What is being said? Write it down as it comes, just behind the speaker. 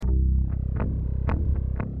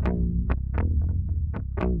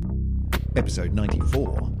Episode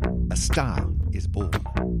 94, A Star is Born.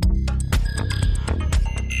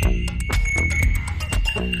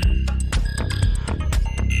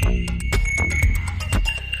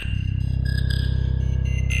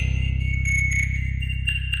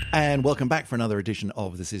 And welcome back for another edition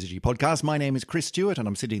of the Syzygy podcast. My name is Chris Stewart, and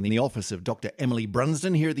I'm sitting in the office of Dr. Emily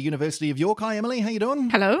Brunsden here at the University of York. Hi, Emily. How you doing?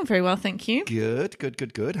 Hello. Very well, thank you. Good.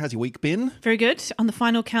 How's your week been? Very good. On the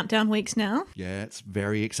final countdown weeks now. Yeah, it's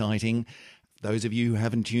very exciting. Those of you who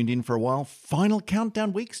haven't tuned in for a while, final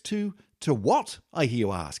countdown weeks to what, I hear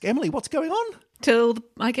you ask? Emily, what's going on? Till,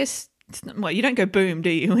 I guess... Well, you don't go boom, do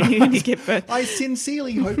you, when you give birth? I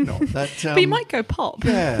sincerely hope not. But you might go pop.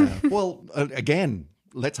 Yeah. Well, again...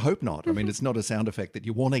 Let's hope not. I mean, it's not a sound effect that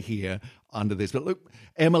you want to hear under this. But look,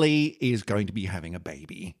 Emily is going to be having a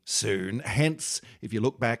baby soon. Hence, if you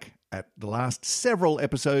look back at the last several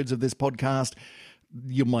episodes of this podcast,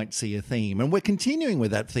 you might see a theme. And we're continuing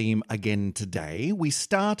with that theme again today. We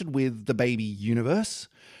started with the baby universe,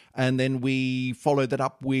 and then we followed that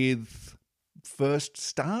up with first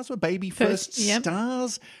stars, or baby first yep.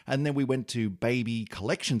 stars, and then we went to baby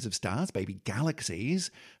collections of stars, baby galaxies.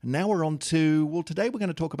 And now we're on to, well, today we're going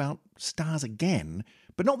to talk about stars again,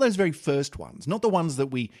 but not those very first ones, not the ones that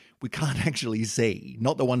we can't actually see,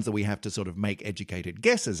 not the ones that we have to sort of make educated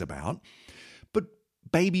guesses about, but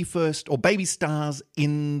baby first or baby stars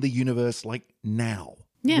in the universe like now.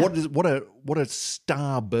 Yeah. What do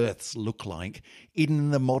star births look like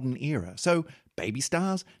in the modern era? So baby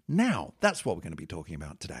stars now. That's what we're going to be talking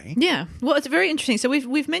about today. Yeah. Well, it's very interesting. So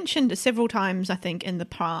we've mentioned several times, I think, in the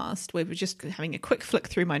past, we were just having a quick flick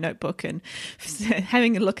through my notebook and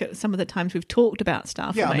having a look at some of the times we've talked about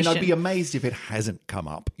star formation. Yeah, I mean, I'd be amazed if it hasn't come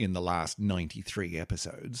up in the last 93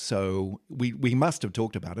 episodes. So we must have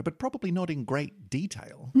talked about it, but probably not in great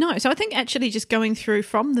detail. No. So I think actually just going through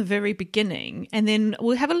from the very beginning, and then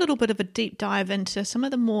we'll have a little bit of a deep dive into some of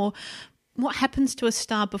the more... what happens to a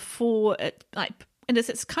star before it, like, and as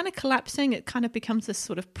it's kind of collapsing, it kind of becomes this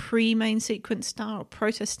sort of pre-main sequence star or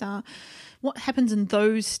protostar. What happens in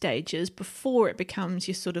those stages before it becomes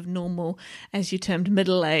your sort of normal, as you termed,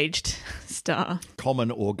 middle-aged star?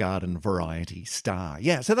 Common or garden variety star.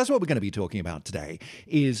 Yeah, so that's what we're going to be talking about today,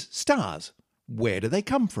 is stars. Where do they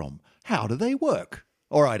come from? How do they work?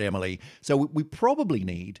 All right, Emily, so we probably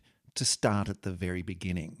need to start at the very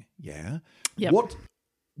beginning, yeah? Yep.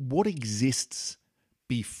 What exists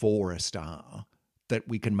before a star that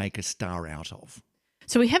we can make a star out of?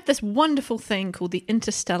 So we have this wonderful thing called the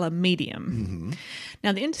interstellar medium. Mm-hmm.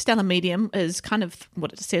 Now, the interstellar medium is kind of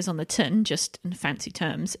what it says on the tin, just in fancy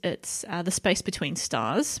terms. It's the space between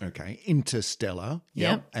stars. Okay, interstellar,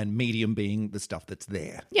 Yep. And medium being the stuff that's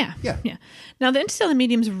there. Yeah. Yeah. Now, the interstellar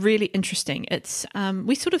medium is really interesting. It's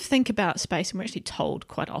we sort of think about space, and we're actually told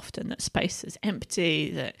quite often that space is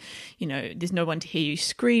empty, that, you know, there's no one to hear you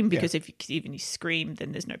scream, because if you scream,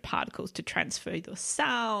 then there's no particles to transfer your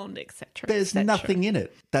sound, etc. There's nothing in it.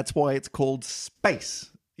 That's why it's called space.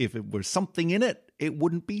 If it were something in it, it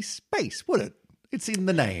wouldn't be space, would it? It's in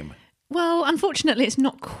the name. Well, unfortunately, it's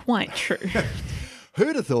not quite true.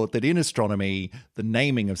 Who'd have thought that in astronomy, the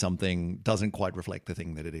naming of something doesn't quite reflect the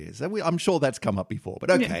thing that it is? I'm sure that's come up before. But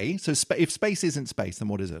okay, so if space isn't space, then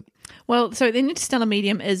what is it? Well, so the interstellar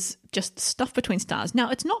medium is just stuff between stars. Now,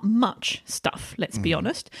 it's not much stuff, let's be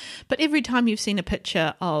honest. But every time you've seen a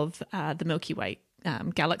picture of the Milky Way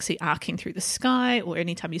galaxy arcing through the sky, or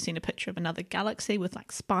anytime you've seen a picture of another galaxy with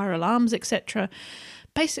like spiral arms, etc.,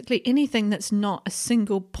 basically anything that's not a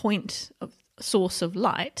single point of source of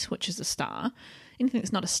light, which is a star, anything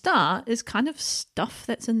that's not a star is kind of stuff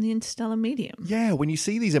that's in the interstellar medium. Yeah, when you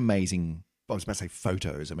see these amazing, I was about to say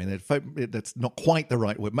photos, I mean, that's not quite the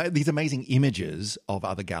right word, these amazing images of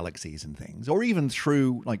other galaxies and things, or even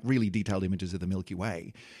through like really detailed images of the Milky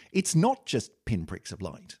Way, it's not just pinpricks of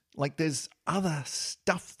light. Like there's other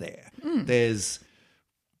stuff there. There's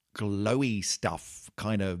glowy stuff,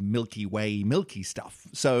 kind of Milky Way, milky stuff.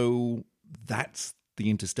 So that's the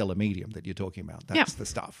interstellar medium that you're talking about. That's the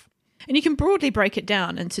stuff. And you can broadly break it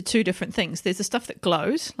down into two different things. There's the stuff that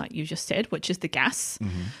glows, like you just said, which is the gas.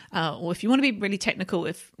 Or if you want to be really technical,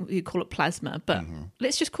 if you call it plasma, but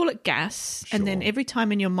let's just call it gas. Sure. And then every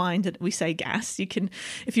time in your mind that we say gas, you can,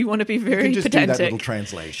 if you want to be very you can just pedantic, do that little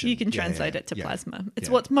translation. you can translate it to plasma. It's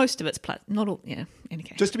Yeah. what most of it's plasma, not all, any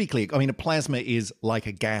case. Just to be clear, I mean, a plasma is like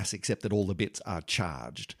a gas, except that all the bits are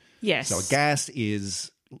charged. Yes. So a gas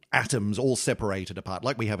is atoms all separated apart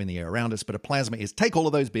like we have in the air around us, but a plasma is take all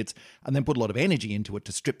of those bits and then put a lot of energy into it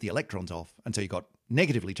to strip the electrons off, and so you've got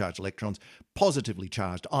negatively charged electrons, positively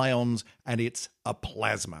charged ions, and it's a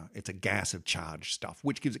plasma. It's a gas of charged stuff,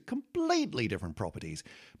 which gives it completely different properties.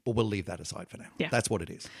 But we'll leave that aside for now. Yeah. That's what it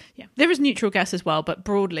is. Yeah, there is neutral gas as well, but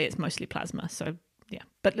broadly it's mostly plasma. So yeah,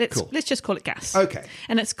 but let's just call it gas. Okay.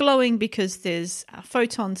 And it's glowing because there's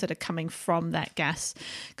photons that are coming from that gas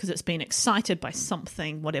because it's been excited by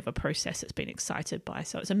something, whatever process it's been excited by.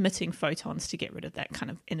 So it's emitting photons to get rid of that kind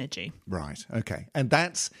of energy. Right. Okay. And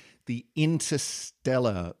that's the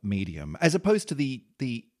interstellar medium, as opposed to the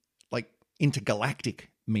like intergalactic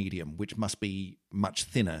medium, which must be much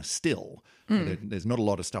thinner still. There's not a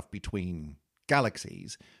lot of stuff between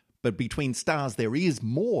galaxies, but between stars there is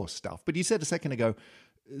more stuff. But you said a second ago,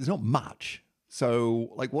 there's not much.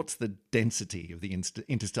 So, like, what's the density of the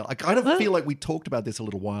interstellar? I kind of feel like we talked about this a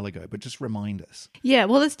little while ago, but just remind us. Yeah,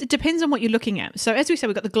 well, it depends on what you're looking at. So, as we said,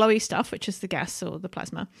 we've got the glowy stuff, which is the gas or the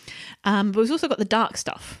plasma. But we've also got the dark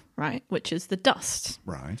stuff, right, which is the dust.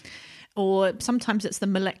 Right. Or sometimes it's the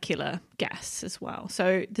molecular gas as well.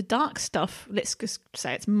 So the dark stuff, let's just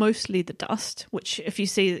say it's mostly the dust, which if you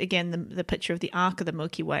see, again, the picture of the arc of the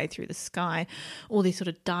Milky Way through the sky, all these sort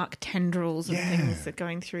of dark tendrils and things that are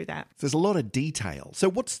going through that. There's a lot of detail. So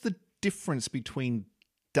what's the difference between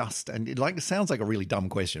dust and, it sounds like a really dumb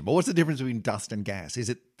question, but what's the difference between dust and gas? Is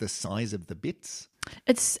it the size of the bits?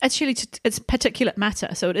 It's actually, it's particulate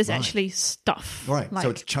matter, so it is actually stuff. Right,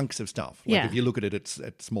 so it's chunks of stuff. Like Yeah. if you look at it, it's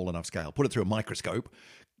at small enough scale. Put it through a microscope,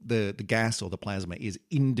 the gas or the plasma is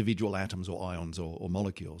individual atoms or ions or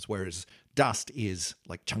molecules, whereas dust is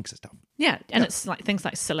like chunks of stuff. Yeah, and it's like things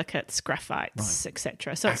like silicates, graphites,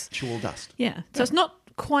 etc. So Actual dust. Yeah, so it's not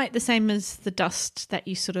quite the same as the dust that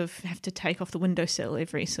you sort of have to take off the windowsill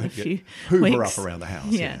every sort of few Hoover weeks. up around the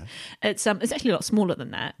house. Yeah. It's actually a lot smaller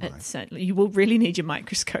than that. Right. It's you will really need your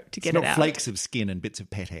microscope to get it out. It's not flakes of skin and bits of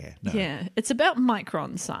pet hair. No. Yeah, it's about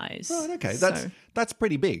micron size. Right, okay. So, That's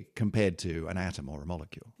pretty big compared to an atom or a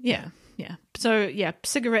molecule. Yeah. So yeah,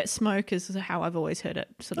 cigarette smoke is how I've always heard it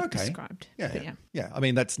sort of described. Yeah. I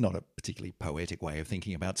mean, that's not a particularly poetic way of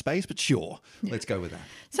thinking about space, but sure, let's go with that.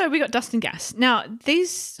 So we got dust and gas. Now,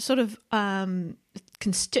 these sort of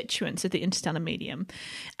constituents of the interstellar medium,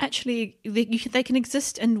 actually, they can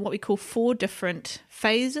exist in what we call 4 different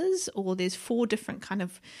phases, or there's 4 different kind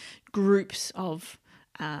of groups of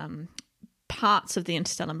parts of the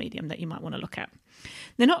interstellar medium that you might want to look at.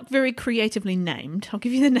 They're not very creatively named. I'll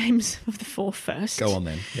give you the names of the 4 first. Go on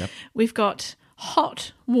then. Yep. We've got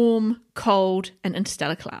hot, warm, cold, and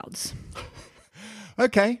interstellar clouds.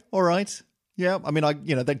 Okay, all right. Yeah, I mean,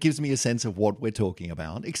 that gives me a sense of what we're talking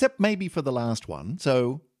about, except maybe for the last one.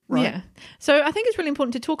 So, right. Yeah. So I think it's really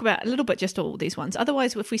important to talk about a little bit just all these ones.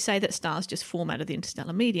 Otherwise, if we say that stars just form out of the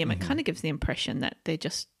interstellar medium, it kind of gives the impression that they're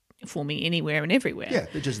just forming anywhere and everywhere. Yeah,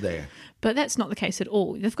 they're just there. But that's not the case at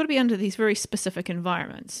all. They've got to be under these very specific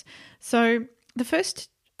environments. So the first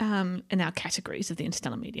in our categories of the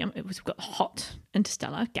interstellar medium, we've got hot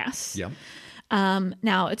interstellar gas. Yeah.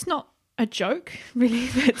 Now, it's not a joke, really,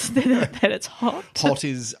 that it's hot. Hot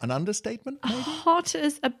is an understatement, maybe? Hot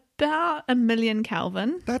is about 1,000,000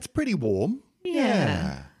 Kelvin. That's pretty warm.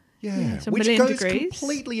 Yeah. So Which 1,000,000 goes degrees.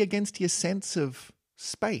 completely against your sense of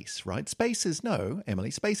space, right? Space is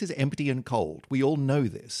space is empty and cold. We all know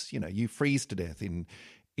this. You freeze to death in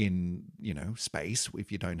space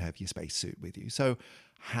if you don't have your spacesuit with you. So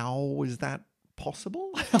how is that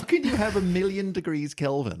possible? How can you have 1,000,000 degrees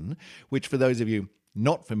Kelvin, which for those of you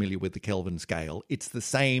not familiar with the Kelvin scale, it's the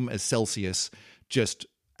same as Celsius, just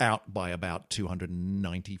out by about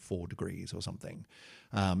 294 degrees or something.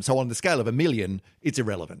 So on the scale of 1,000,000, it's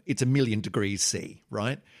irrelevant. It's 1,000,000 degrees C,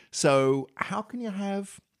 right? So how can you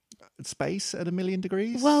have space at 1,000,000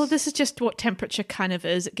 degrees? Well, this is just what temperature kind of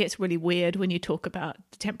is. It gets really weird when you talk about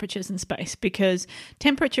the temperatures in space, because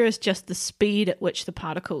temperature is just the speed at which the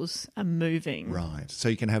particles are moving. Right. So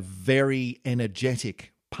you can have very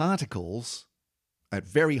energetic particles at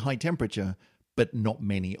very high temperature, but not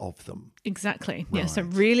many of them. Exactly. Right. Yeah, so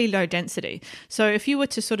really low density. So if you were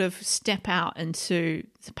to sort of step out into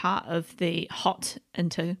the part of the hot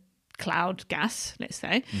into cloud gas, let's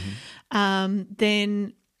say,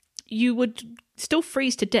 then you would still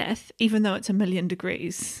freeze to death, even though it's 1,000,000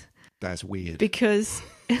 degrees. That's weird. Because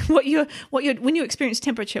when you experience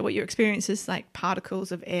temperature, what you experience is like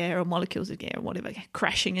particles of air or molecules of air or whatever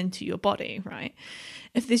crashing into your body, right?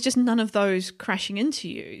 If there's just none of those crashing into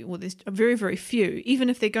you, or there's very, very few, even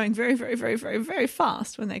if they're going very, very, very, very, very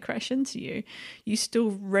fast when they crash into you, you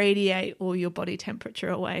still radiate all your body temperature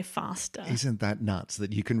away faster. Isn't that nuts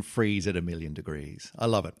that you can freeze at 1,000,000 degrees? I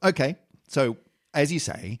love it. Okay, so as you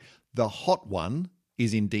say, the hot one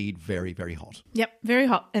is indeed very, very hot. Yep, very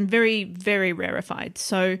hot and very, very rarefied.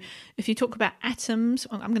 So if you talk about atoms,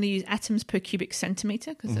 well, I'm going to use atoms per cubic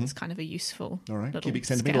centimetre because that's kind of a useful All right, little cubic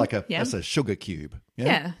centimetre, scale. that's a sugar cube.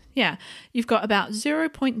 Yeah. You've got about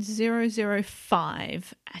 0.005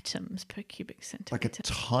 atoms per cubic centimetre. Like a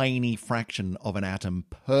tiny fraction of an atom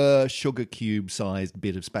per sugar cube-sized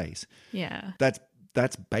bit of space. Yeah.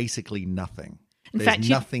 That's basically nothing. There's fact,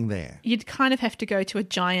 nothing there. You'd kind of have to go to a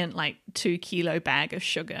giant, 2 kilo bag of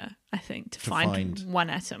sugar, I think, to find one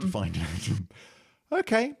atom. Find an atom.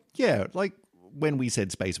 Okay, yeah, like when we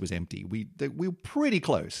said space was empty, we were pretty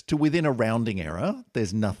close to within a rounding error.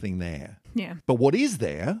 There's nothing there. Yeah. But what is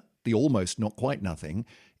there, the almost not quite nothing,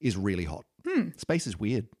 is really hot. Space is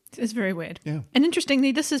weird. It's very weird. Yeah. And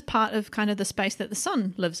interestingly, this is part of kind of the space that the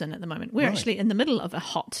sun lives in at the moment. We're actually in the middle of a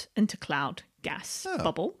hot intercloud gas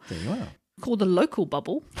bubble There you are. called the local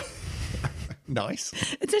bubble. Nice.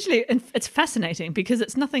 It's fascinating because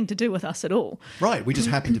it's nothing to do with us at all. Right, we just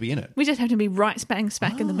happen to be in it. We just happen to be right bang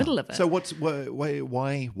smack in the middle of it. So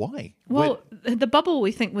why? Well, the bubble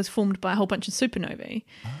we think was formed by a whole bunch of supernovae.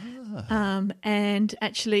 And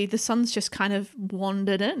actually the sun's just kind of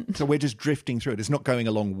wandered in. So we're just drifting through it. It's not going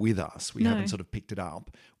along with us. We No. haven't sort of picked it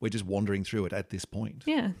up. We're just wandering through it at this point.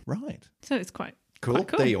 Yeah. Right. So it's quite Cool. quite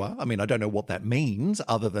cool. There you are. I mean, I don't know what that means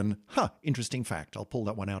other than, interesting fact. I'll pull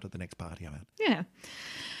that one out at the next party I'm at. Yeah.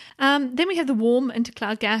 Then we have the warm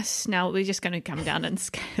intercloud gas. Now we're just going to come down in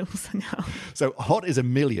scales now. So hot is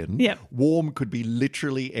 1,000,000. Yep. Warm could be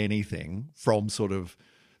literally anything from sort of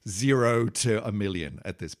 0 to 1,000,000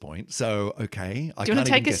 at this point. So, okay. Do you want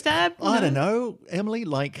to take a stab? I don't know, Emily,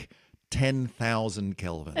 like 10,000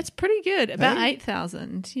 Kelvin. It's pretty good. About Hey?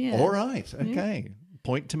 8,000. Yeah. All right. Okay.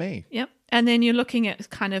 Point to me. Yep. And then you're looking at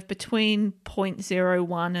kind of between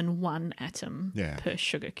 0.01 and 1 atom Yeah. per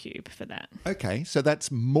sugar cube for that. Okay, so that's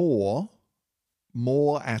more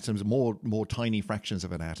atoms, more tiny fractions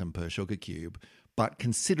of an atom per sugar cube, but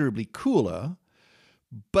considerably cooler.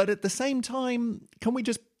 But at the same time, can we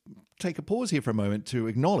just take a pause here for a moment to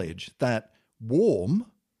acknowledge that warm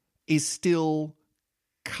is still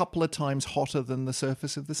a couple of times hotter than the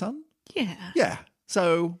surface of the sun? Yeah. Yeah.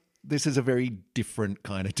 So this is a very different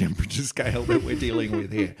kind of temperature scale that we're dealing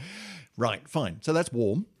with here. Right, fine. So that's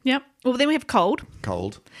warm. Yep. Well, then we have cold.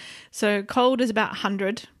 Cold. So cold is about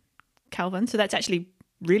 100 Kelvin. So that's actually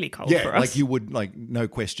really cold Yeah, for us. like you would, like, no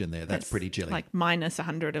question there. That's pretty chilly. Like minus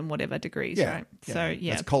 100 and whatever degrees, Yeah, right? yeah. So,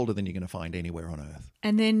 yeah. That's colder than you're going to find anywhere on Earth.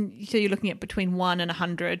 And then, so you're looking at between 1 and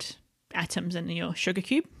 100 atoms in your sugar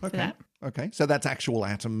cube for that. Okay. So that's actual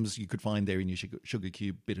atoms you could find there in your sugar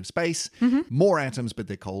cube bit of space. Mm-hmm. More atoms, but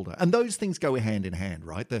they're colder. And those things go hand in hand,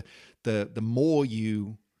 right? The more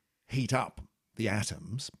you heat up the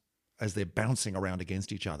atoms as they're bouncing around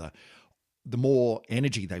against each other, the more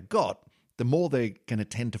energy they've got, the more they're going to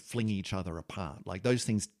tend to fling each other apart. Like those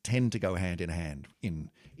things tend to go hand in hand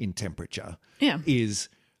in temperature. Yeah. Is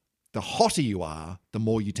the hotter you are, the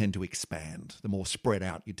more you tend to expand, the more spread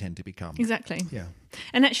out you tend to become. Exactly. Yeah.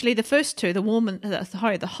 And actually, the first two, the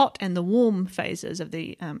hot and the warm phases of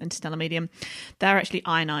the interstellar medium, they're actually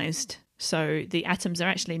ionized. So the atoms are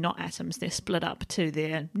actually not atoms; they're split up to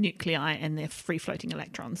their nuclei and their free-floating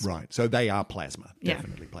electrons. Right. So they are plasma, Yeah.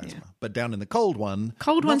 definitely plasma. Yeah. But down in the cold one,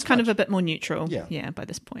 Cold not one's so kind much. of a bit more neutral. Yeah. By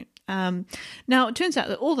this point. Now, it turns out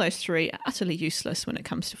that all those three are utterly useless when it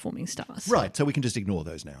comes to forming stars. Right. So we can just ignore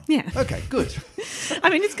those now. Yeah. Okay. Good. I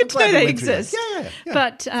mean, it's good to Glad know we they went through that. exist. Yeah.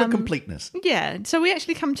 But for completeness. yeah, so we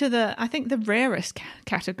actually come to the rarest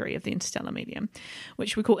category of the interstellar medium,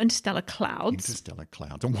 which we call interstellar clouds. Interstellar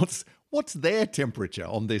clouds. And what's their temperature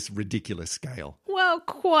on this ridiculous scale? Well,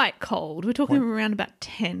 quite cold. We're talking around about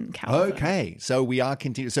 10 Kelvin. Okay. So we are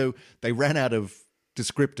continuing. So they ran out of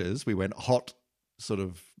descriptors. We went hot, sort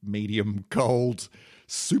of medium, cold,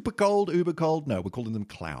 super cold, uber cold. No, we're calling them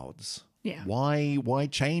clouds. Yeah. Why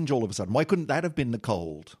change all of a sudden? Why couldn't that have been the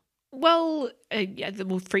cold? Well,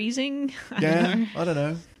 freezing. I don't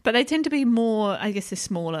know. But they tend to be more, I guess, they're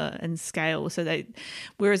smaller in scale. So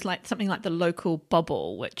whereas like something like the local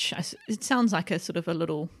bubble, which it sounds like a sort of a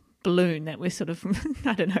little balloon that we're sort of,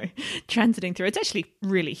 I don't know, transiting through. It's actually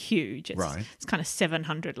really huge. Right. It's kind of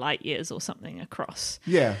 700 light years or something across.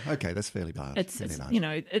 Yeah. Okay. That's fairly large. It's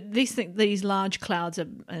large. These large clouds are,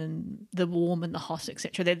 and the warm and the hot,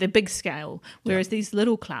 etc. They're big scale, whereas these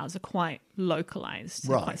little clouds are quite localized,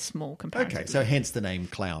 Right. quite small comparatively. Okay, so hence the name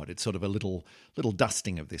cloud. It's sort of a little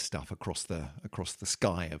dusting of this stuff across the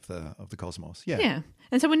sky of the cosmos. Yeah. Yeah.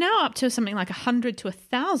 And so we're now up to something like 100 to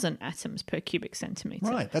 1,000 atoms per cubic centimetre.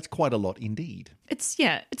 Right, that's quite a lot indeed. It's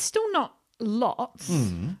still not lots,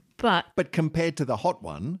 but But compared to the hot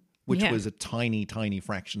one, which Yeah. was a tiny, tiny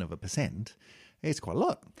fraction of a percent, It's quite a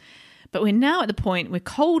lot. But we're now at the point we're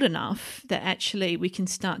cold enough that actually we can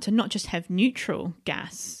start to not just have neutral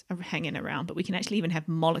gas hanging around, but we can actually even have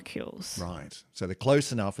molecules. Right. So they're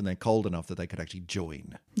close enough and they're cold enough that they could actually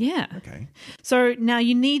join. Yeah. Okay. So now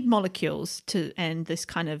you need molecules and this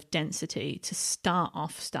kind of density to start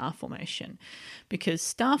off star formation, because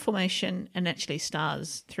star formation and actually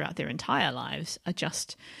stars throughout their entire lives are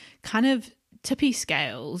just kind of tippy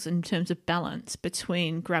scales in terms of balance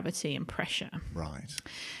between gravity and pressure. Right.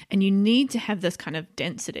 And you need to have this kind of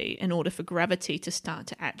density in order for gravity to start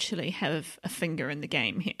to actually have a finger in the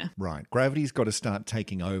game here. Right. Gravity's got to start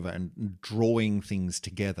taking over and drawing things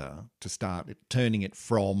together to start turning it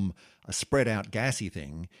from a spread out gassy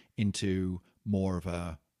thing into more of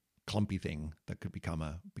a clumpy thing that could become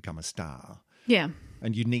a star. Yeah.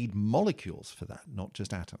 And you need molecules for that, not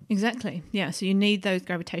just atoms. Exactly. Yeah. So you need those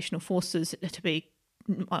gravitational forces to be,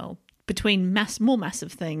 well, between more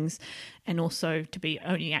massive things, and also to be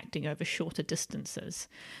only acting over shorter distances.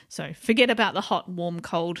 So forget about the hot, warm,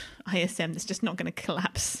 cold ISM that's just not going to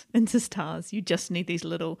collapse into stars. You just need these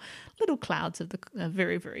little clouds of the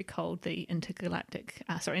very, very cold, the interstellar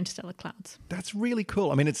clouds. That's really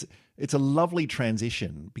cool. I mean, it's a lovely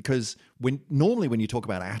transition, because normally when you talk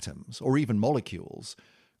about atoms or even molecules,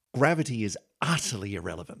 gravity is utterly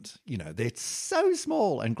irrelevant. You know, they're so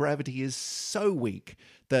small and gravity is so weak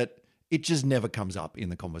that it just never comes up in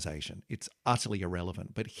the conversation. It's utterly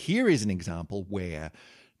irrelevant. But here is an example where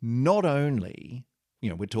not only,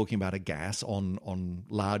 we're talking about a gas on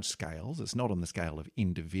large scales, it's not on the scale of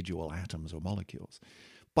individual atoms or molecules,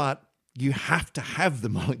 but you have to have the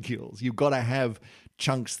molecules. You've got to have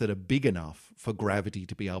chunks that are big enough for gravity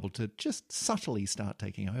to be able to just subtly start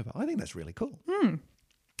taking over. I think that's really cool. And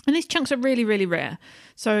these chunks are really, really rare.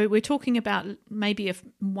 So we're talking about maybe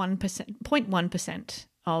 0.1%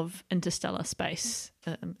 of interstellar space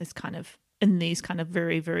is kind of in these kind of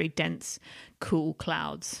very, very dense, cool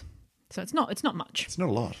clouds. So it's not much. It's not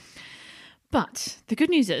a lot. But the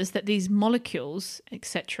good news is that these molecules,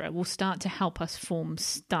 etc., will start to help us form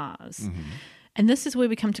stars. Mm-hmm. And this is where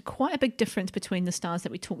we come to quite a big difference between the stars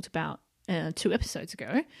that we talked about 2 episodes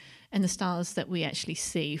ago and the stars that we actually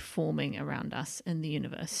see forming around us in the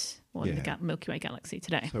universe, or in the Milky Way galaxy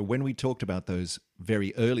today. So when we talked about those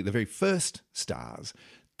the very first stars,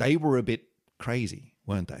 they were a bit crazy,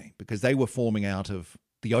 weren't they? Because they were forming out of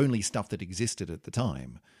the only stuff that existed at the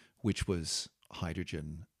time, which was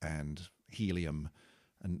hydrogen and helium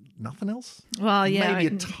and nothing else. Well, yeah.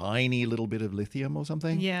 Maybe a tiny little bit of lithium or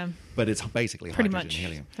something. Yeah. But it's basically pretty hydrogen much and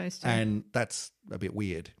helium. Those two. And that's a bit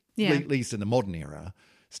weird. Yeah. At least in the modern era,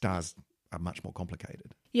 stars are much more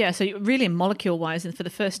complicated. Yeah, so really molecule-wise, and for the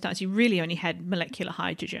first stars, you really only had molecular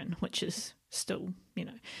hydrogen, which is still,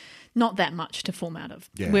 not that much to form out of.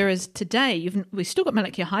 Yeah. Whereas today, we've still got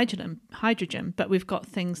molecular hydrogen, but we've got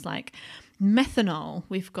things like methanol,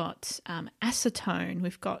 we've got acetone,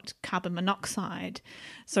 we've got carbon monoxide.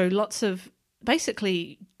 So lots of,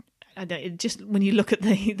 basically, just when you look at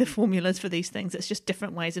the formulas for these things, it's just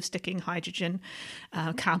different ways of sticking hydrogen,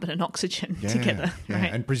 carbon and oxygen together. Yeah.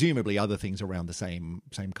 Right? And presumably other things around the same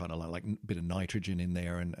kind of like a bit of nitrogen in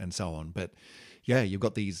there and so on. But yeah, you've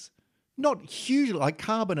got these not huge, like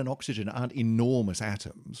carbon and oxygen aren't enormous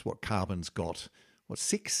atoms. What carbon's got,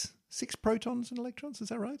 six protons and electrons? Is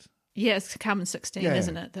that right? Yeah, it's carbon 16,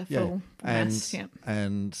 isn't it? The full mass.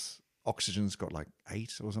 And oxygen's got like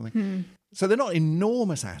 8 or something. So they're not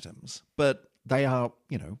enormous atoms, but they are,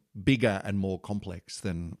 bigger and more complex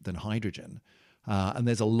than hydrogen. And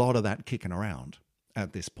there's a lot of that kicking around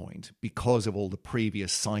at this point because of all the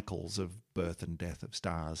previous cycles of birth and death of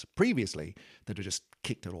stars previously that have just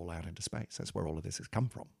kicked it all out into space. That's where all of this has come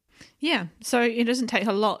from. Yeah, so it doesn't take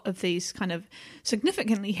a lot of these kind of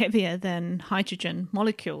significantly heavier than hydrogen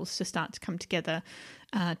molecules to start to come together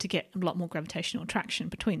to get a lot more gravitational attraction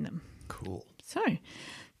between them. Cool. So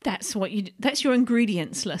that's your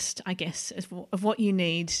ingredients list, I guess, of what you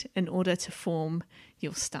need in order to form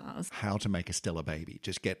your stars. How to make a stellar baby.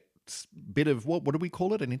 Just get a bit of, what do we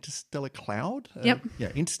call it? An interstellar cloud? Yep.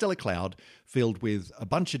 Interstellar cloud filled with a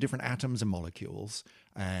bunch of different atoms and molecules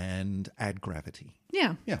and add gravity.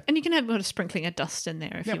 Yeah. Yeah. And you can have a bit of sprinkling of dust in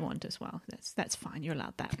there if you want as well. That's fine. You're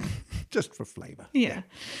allowed that. Just for flavour. Yeah.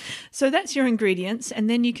 So that's your ingredients. And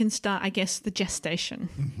then you can start, I guess, the gestation.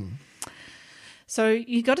 Mm-hmm. So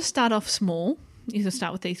you got to start off small. You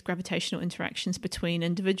start with these gravitational interactions between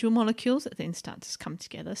individual molecules that then start to come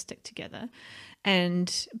together, stick together.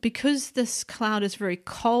 And because this cloud is very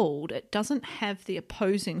cold, it doesn't have the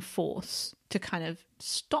opposing force to kind of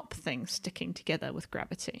stop things sticking together with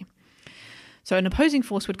gravity. So an opposing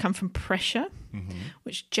force would come from pressure,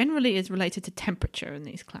 which generally is related to temperature in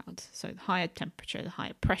these clouds. So the higher temperature, the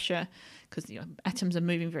higher pressure, because the atoms are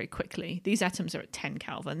moving very quickly. These atoms are at 10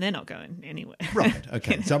 Kelvin. They're not going anywhere. Right,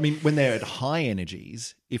 okay. So, I mean, when they're at high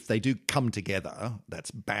energies, if they do come together,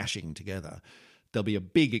 that's bashing together, there'll be a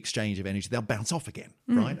big exchange of energy. They'll bounce off again,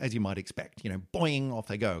 right? As you might expect. Boing, off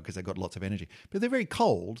they go because they've got lots of energy. But if they're very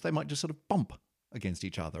cold, they might just sort of bump against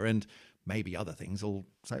each other, and maybe other things will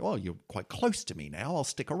say, "Oh, you're quite close to me now. I'll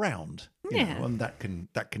stick around." And that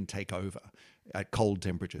can take over at cold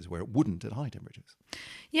temperatures where it wouldn't at high temperatures.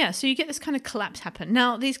 Yeah, so you get this kind of collapse happen.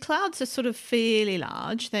 Now, these clouds are sort of fairly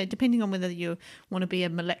large. They're depending on whether you want to be a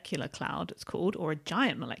molecular cloud, it's called, or a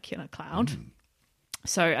giant molecular cloud.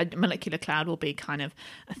 So a molecular cloud will be kind of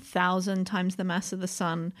 1,000 times the mass of the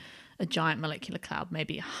sun. A giant molecular cloud,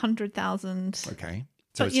 maybe 100,000. Okay.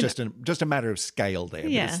 So But, it's just a matter of scale there,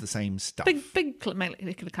 but it's the same stuff. Big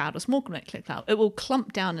molecular cloud or small molecular cloud, it will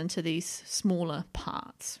clump down into these smaller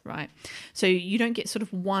parts, right? So you don't get sort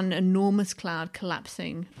of one enormous cloud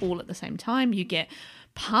collapsing all at the same time. You get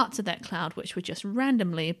parts of that cloud which were just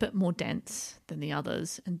randomly a bit more dense than the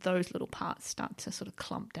others, and those little parts start to sort of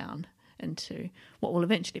clump down into what will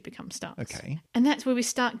eventually become stars. Okay. And that's where we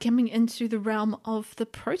start coming into the realm of the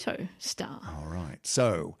protostar. All right.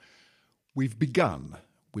 So we've begun.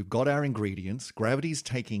 We've got our ingredients. Gravity's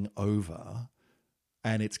taking over,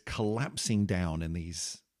 and it's collapsing down in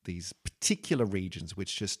these particular regions,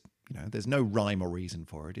 which just, there's no rhyme or reason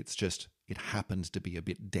for it. It's just, it happens to be a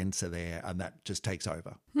bit denser there, and that just takes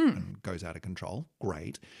over and goes out of control.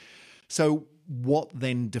 Great. So what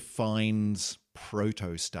then defines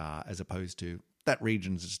protostar as opposed to that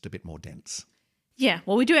region's just a bit more dense? Yeah,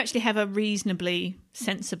 well, we do actually have a reasonably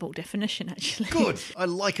sensible definition, actually. Good. I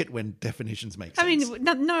like it when definitions make sense. I mean,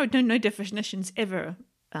 no definition's ever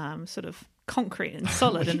sort of concrete and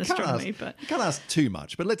solid in astronomy. But you can't ask too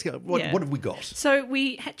much, but let's go. What have we got? So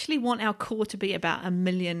we actually want our core to be about 1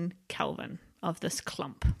 million Kelvin of this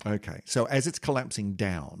clump. Okay, so as it's collapsing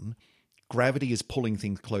down, gravity is pulling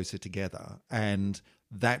things closer together, and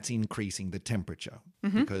that's increasing the temperature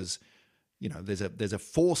because there's a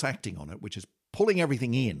force acting on it, which is pulling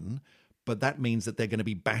everything in, but that means that they're going to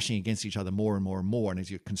be bashing against each other more and more and more. And as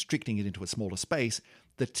you're constricting it into a smaller space,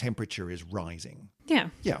 the temperature is rising.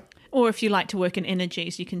 Yeah. Yeah. Or if you like to work in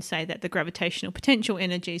energies, you can say that the gravitational potential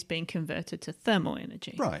energy is being converted to thermal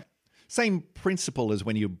energy. Right. Same principle as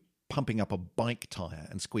when you're pumping up a bike tyre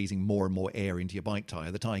and squeezing more and more air into your bike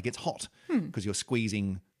tyre. The tyre gets hot because you're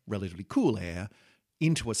squeezing relatively cool air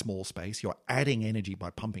into a small space. You're adding energy by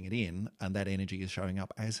pumping it in, and that energy is showing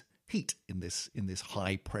up as heat in this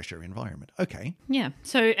high pressure environment. Okay. Yeah.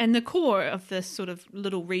 So, and the core of this sort of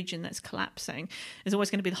little region that's collapsing is always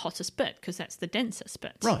going to be the hottest bit because that's the densest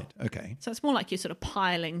bit. Right. Okay. So it's more like you're sort of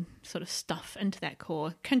piling sort of stuff into that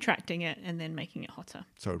core, contracting it, and then making it hotter.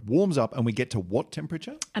 So it warms up, and we get to what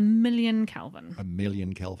temperature? 1 million Kelvin. 1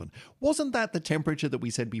 million Kelvin. Wasn't that the temperature that we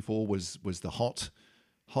said before was the hot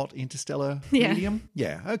interstellar medium?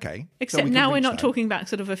 Yeah, okay. Except now we're not talking about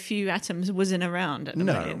sort of a few atoms whizzing around at 1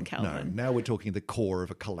 million Kelvin. No, now we're talking the core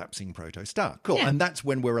of a collapsing protostar. Cool. Yeah. And that's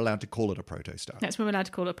when we're allowed to call it a protostar. That's when we're allowed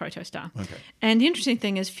to call it a protostar. Okay. And the interesting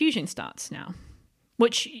thing is fusion starts now,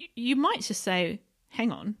 which you might just say,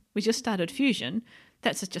 hang on, we just started fusion.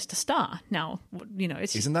 That's just a star. Now,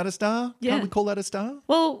 it's... Isn't that a star? Yeah. Can't we call that a star?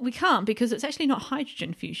 Well, we can't because it's actually not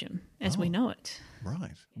hydrogen fusion as we know it.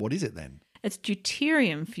 Right. What is it then? It's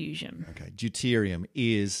deuterium fusion. Okay. Deuterium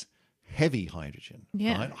is heavy hydrogen.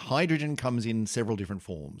 Yeah. Right? Hydrogen comes in several different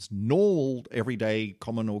forms. Normal, everyday,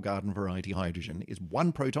 common or garden variety hydrogen is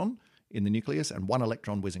one proton in the nucleus and one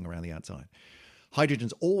electron whizzing around the outside.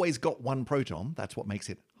 Hydrogen's always got one proton. That's what makes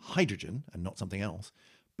it hydrogen and not something else.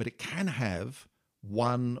 But it can have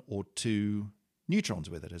one or two neutrons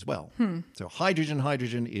with it as well. So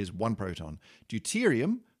hydrogen is one proton.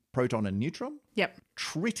 Deuterium, proton and neutron. Yep.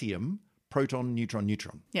 Tritium, proton, neutron.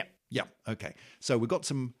 Yep. Yep. Okay. So we've got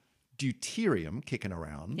some deuterium kicking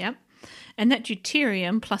around. Yep. And that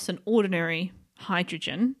deuterium plus an ordinary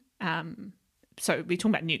hydrogen. So we're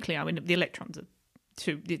talking about nuclei. When the electrons are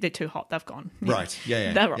they're too hot. They've gone. Right.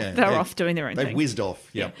 Yeah. They're off doing their own thing. They've whizzed off.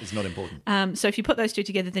 Yeah. It's not important. So if you put those two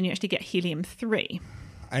together, then you actually get helium-3.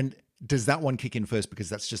 And does that one kick in first because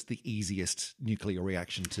that's just the easiest nuclear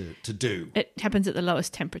reaction to do? It happens at the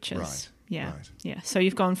lowest temperatures. Right. Yeah. Right. Yeah. So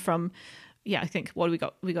you've gone from, I think, what do we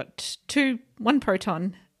got? We got one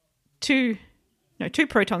proton, two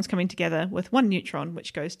protons coming together with one neutron,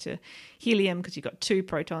 which goes to helium because you've got two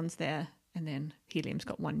protons there, and then helium's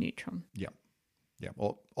got one neutron. Yeah. Yeah,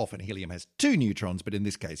 well, often helium has 2 neutrons, but in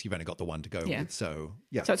this case, you've only got the one to go Yeah. with. So,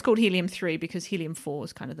 yeah. So it's called helium-3 because helium-4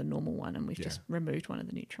 is kind of the normal one, and we've just removed one of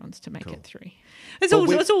the neutrons to make it 3. It's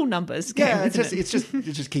all numbers. Yeah, game, it's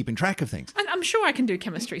just keeping track of things. And I'm sure I can do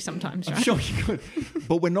chemistry sometimes, right? I'm sure you could.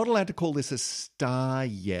 But we're not allowed to call this a star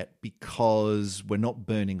yet because we're not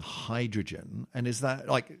burning hydrogen. And is that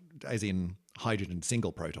like, as in hydrogen,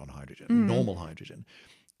 single proton hydrogen, normal hydrogen?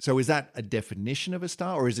 So is that a definition of a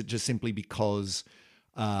star, or is it just simply because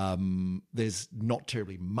there's not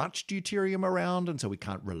terribly much deuterium around, and so we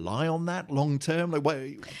can't rely on that long term? Like,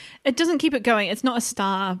 it doesn't keep it going. It's not a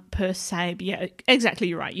star per se. But yeah, exactly,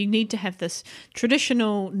 you're right. You need to have this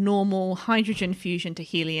traditional, normal hydrogen fusion to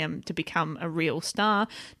helium to become a real star,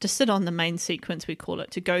 to sit on the main sequence, we call it,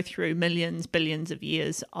 to go through millions, billions of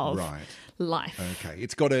years of life. Okay,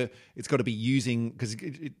 it's got to be using, because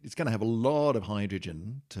it's going to have a lot of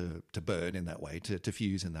hydrogen to burn in that way, to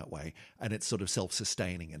fuse in that way, and it's sort of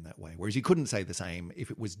self-sustaining in that way. Whereas you couldn't say the same if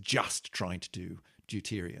it was just trying to do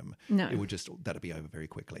deuterium. No, that'd be over very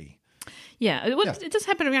quickly. Yeah, it does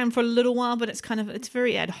happen around for a little while, but it's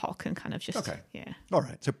very ad hoc and kind of just yeah. All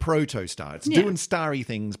right, so protostar. It's doing starry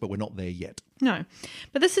things, but we're not there yet. No,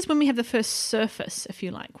 but this is when we have the first surface, if you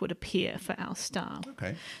like, would appear for our star.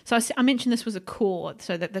 Okay. So I mentioned this was a core,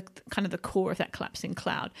 so that the kind of the core of that collapsing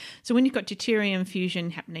cloud. So when you've got deuterium fusion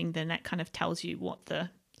happening, then that kind of tells you what the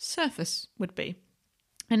surface would be.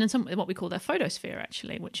 And in what we call the photosphere,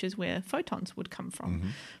 actually, which is where photons would come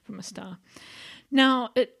from a star.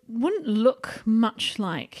 Now, it wouldn't look much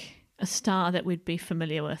like a star that we'd be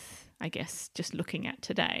familiar with, I guess, just looking at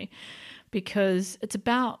today, because it's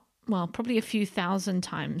about, probably a few thousand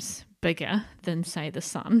times bigger than, say, the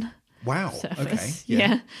sun. Wow. Surface. Okay.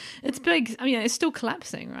 Yeah. It's big. I mean, it's still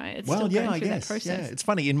collapsing, right? It's still going through that process. Yeah, it's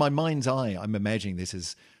funny. In my mind's eye, I'm imagining this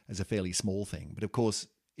as a fairly small thing, but of course,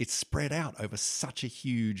 it's spread out over such a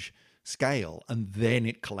huge scale, and then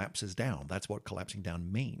it collapses down. That's what collapsing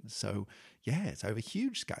down means. So, yeah, it's over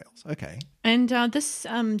huge scales. Okay. And this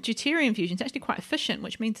deuterium fusion is actually quite efficient,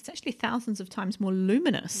 which means it's actually thousands of times more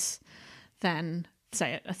luminous than,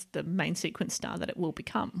 say, the main sequence star that it will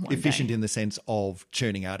become one Efficient day. In the sense of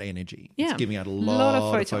churning out energy. Yeah. It's giving out a lot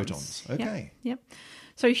of photons. Okay. Yep.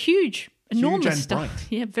 So huge, enormous and stuff. Bright.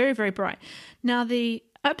 Yeah, very, very bright. Now, the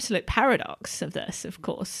absolute paradox of this, of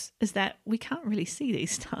course, is that we can't really see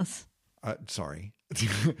these stars. Sorry.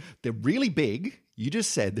 They're really big. You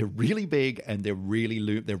just said they're really big and they're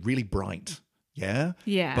really bright. Yeah?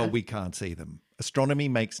 Yeah. But we can't see them. Astronomy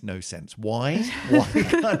makes no sense. Why? Why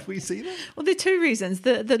can't we see them? Well, there are 2 reasons.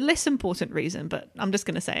 The less important reason, but I'm just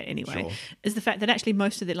going to say it anyway, is the fact that actually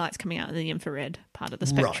most of the light's coming out of the infrared part of the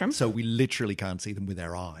spectrum. Right. So we literally can't see them with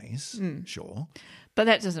our eyes. Sure. But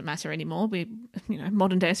that doesn't matter anymore.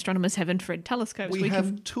 Modern day astronomers have infrared telescopes. We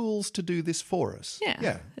have tools to do this for us.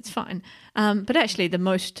 Yeah. It's fine. But actually, the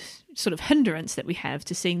most sort of hindrance that we have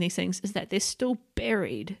to seeing these things is that they're still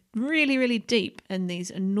buried really, really deep in these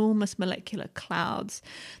enormous molecular clouds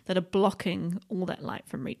that are blocking all that light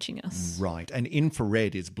from reaching us. Right. And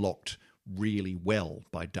infrared is blocked really well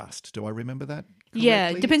by dust. Do I remember that correctly? Yeah,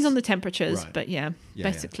 it depends on the temperatures, right. but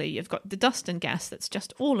basically you've got the dust and gas that's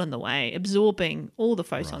just all in the way, absorbing all the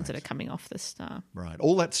photons that are coming off the star. Right.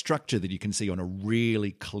 All that structure that you can see on a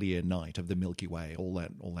really clear night of the Milky Way, all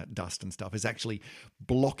that dust and stuff is actually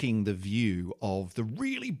blocking the view of the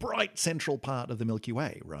really bright central part of the Milky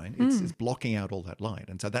Way, right? It's blocking out all that light.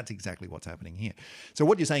 And so that's exactly what's happening here. So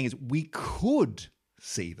what you're saying is we could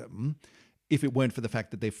see them if it weren't for the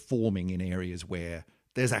fact that they're forming in areas where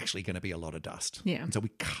there's actually going to be a lot of dust. Yeah. And so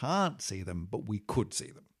we can't see them, but we could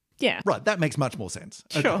see them. Yeah. Right, that makes much more sense.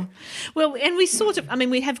 Okay. Sure. Well,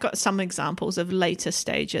 and we have got some examples of later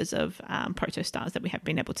stages of protostars that we have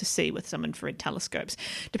been able to see with some infrared telescopes.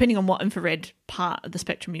 Depending on what infrared part of the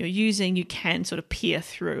spectrum you're using, you can sort of peer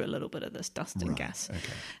through a little bit of this dust and gas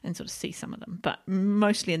and sort of see some of them, but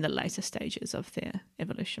mostly in the later stages of their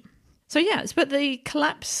evolution. So, yes, but the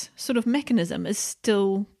collapse sort of mechanism is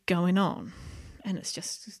still going on. And it's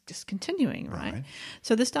just continuing, right?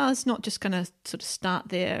 So the star's not just going to sort of stop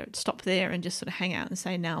there and just sort of hang out and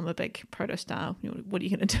say, now I'm a big protostar. What are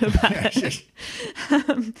you going to do about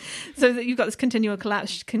it? So you've got this continual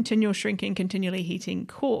collapse, continual shrinking, continually heating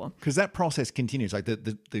core. Because that process continues. Like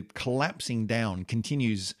the collapsing down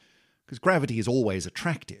continues because gravity is always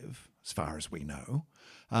attractive, as far as we know.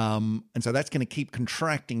 And so that's going to keep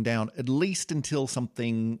contracting down at least until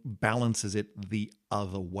something balances it the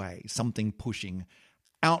other way, something pushing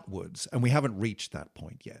outwards. And we haven't reached that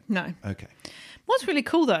point yet. No. Okay. What's really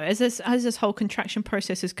cool, though, as this whole contraction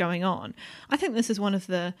process is going on, I think this is one of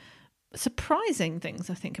the surprising things,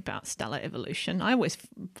 I think, about stellar evolution. I always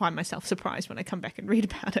find myself surprised when I come back and read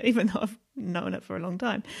about it, even though I've known it for a long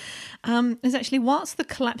time, is actually whilst the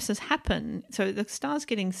collapses happen, so the star's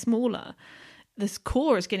getting smaller, this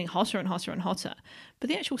core is getting hotter and hotter and hotter, but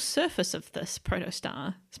the actual surface of this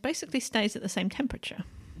protostar basically stays at the same temperature.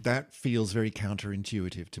 That feels very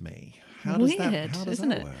counterintuitive to me. How Weird, does isn't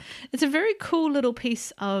that it? work? It's a very cool little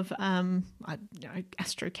piece of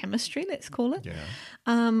astrochemistry, let's call it,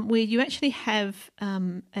 where you actually have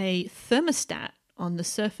a thermostat on the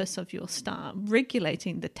surface of your star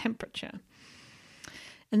regulating the temperature.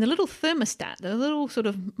 And the little thermostat, the little sort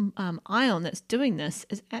of ion that's doing this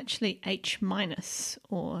is actually H-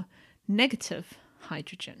 or negative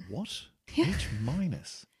hydrogen. What? H-?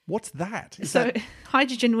 What's that?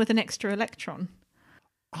 Hydrogen with an extra electron.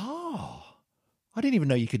 Oh, I didn't even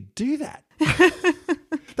know you could do that.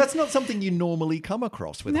 That's not something you normally come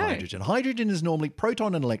across with hydrogen. Hydrogen is normally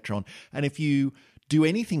proton and electron. And if you do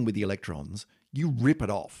anything with the electrons, you rip it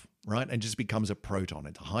off, right? And it just becomes a proton.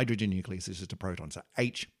 It's a hydrogen nucleus. It's just a proton. So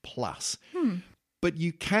H+. But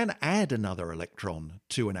you can add another electron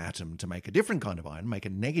to an atom to make a different kind of ion, make a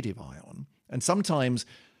negative ion. And sometimes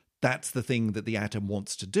that's the thing that the atom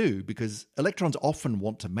wants to do, because electrons often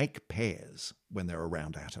want to make pairs when they're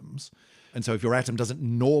around atoms. And so if your atom doesn't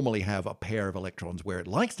normally have a pair of electrons where it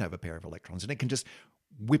likes to have a pair of electrons, and it can just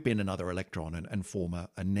whip in another electron and form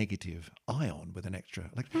a negative ion with an extra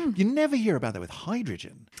electron. You never hear about that with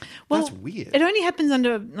hydrogen. Well, that's weird. It only happens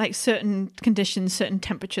under like certain conditions, certain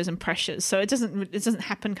temperatures and pressures. So it doesn't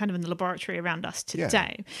happen kind of in the laboratory around us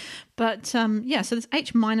today. Yeah. But so this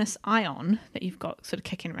H- ion that you've got sort of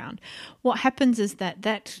kicking around, what happens is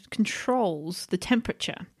that controls the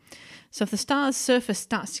temperature. So if the star's surface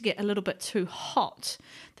starts to get a little bit too hot,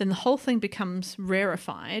 then the whole thing becomes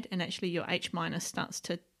rarefied, and actually your H- starts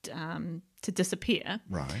to disappear.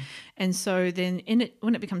 Right. And so then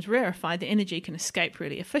when it becomes rarefied, the energy can escape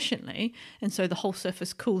really efficiently, and so the whole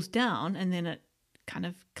surface cools down, and then it kind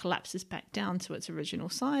of collapses back down to its original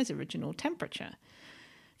size, original temperature.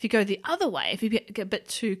 If you go the other way, if you get a bit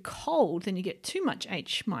too cold, then you get too much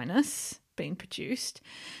H- being produced,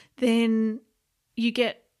 then you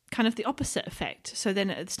get kind of the opposite effect. So then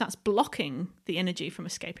it starts blocking the energy from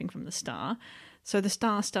escaping from the star. So the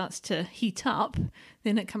star starts to heat up,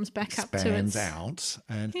 then it comes back up to its... expands out.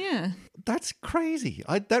 And yeah. That's crazy.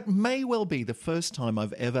 That may well be the first time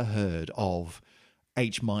I've ever heard of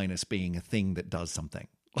H- being a thing that does something.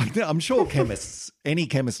 I'm sure any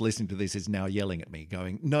chemist listening to this is now yelling at me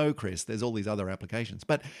going, no, Chris, there's all these other applications.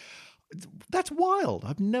 But that's wild.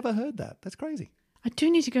 I've never heard that. That's crazy. I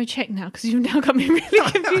do need to go check now because you've now got me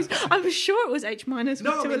really confused. I was sure it was H- with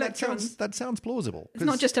two electrons. That sounds plausible. It's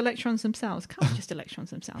not just electrons themselves. Can't be just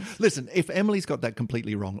electrons themselves. Listen, if Emily's got that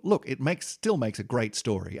completely wrong, look, it still makes a great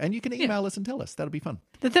story. And you can email us and tell us. That'll be fun.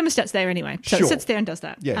 The thermostat's there anyway. So Sure. It sits there and does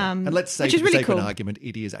that. Yeah. And let's say, which is for the really sake of cool. an argument,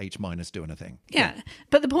 it is H- doing a thing. Yeah.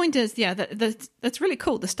 But the point is, that's really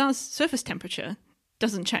cool. The star's surface temperature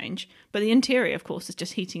doesn't change, but the interior, of course, is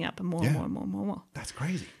just heating up and more and more and more and more. That's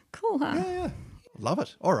crazy. Cool, huh? Yeah. Love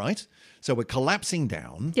it. All right. So we're collapsing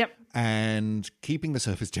down. Yep. And keeping the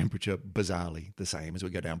surface temperature bizarrely the same as we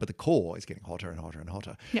go down. But the core is getting hotter and hotter and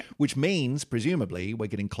hotter. Yep. Which means, presumably, we're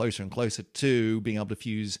getting closer and closer to being able to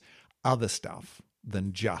fuse other stuff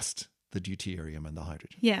than just the deuterium and the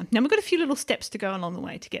hydrogen. Yeah. Now, we've got a few little steps to go along the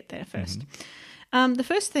way to get there first. The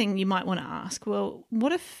first thing you might want to ask, well,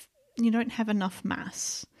 what if you don't have enough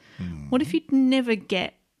mass? What if you'd never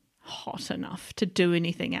get hot enough to do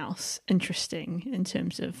anything else interesting in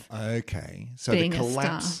terms of so being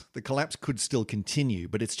the collapse could still continue,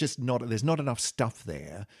 but it's just there's not enough stuff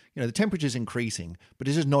there. The temperature's increasing, but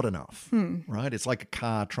it's just not enough, right? It's like a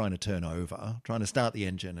car trying to turn over, trying to start the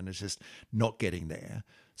engine, and it's just not getting there.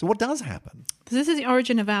 So what does happen? This is the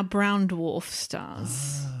origin of our brown dwarf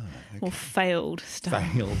stars, or failed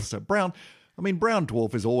stars. So brown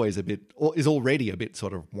dwarf is already a bit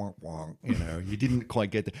sort of wonk wonk. You didn't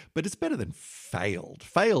quite get there, but it's better than failed.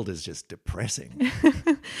 Failed is just depressing.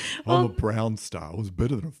 I'm a brown star. It was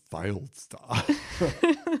better than a failed star.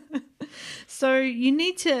 So you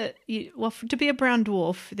need to be a brown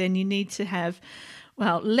dwarf, then you need to have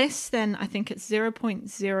less than, I think it's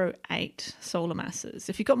 0.08 solar masses.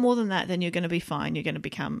 If you've got more than that, then you're going to be fine. You're going to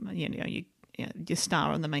become your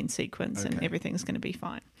star on the main sequence, and everything's going to be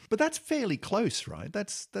fine. But that's fairly close, right?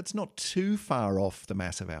 That's not too far off the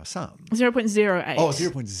mass of our sun. 0.08. Oh,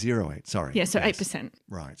 0.08. Sorry. Yeah, so 8%.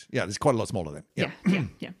 Right. Yeah, it's quite a lot smaller then. Yeah.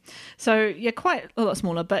 So, quite a lot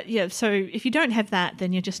smaller. But, so if you don't have that,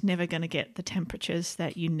 then you're just never going to get the temperatures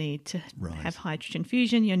that you need to have hydrogen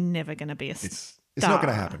fusion. You're never going to be a star. It's not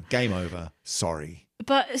going to happen. Game over. Sorry.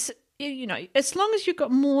 But as long as you've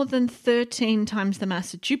got more than 13 times the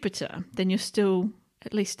mass of Jupiter, then you're still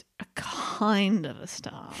at least a kind of a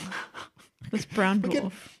star. This brown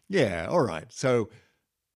dwarf. Yeah, all right. So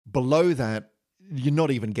below that, you're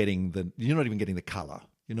not even getting the color.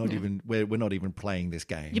 You're not even we're not even playing this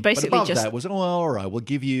game. You basically but above just that was all right. We'll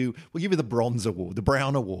give you the bronze award, the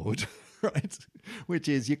brown award, right? Which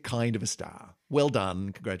is you're kind of a star. Well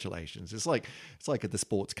done, congratulations. It's like at the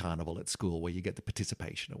sports carnival at school where you get the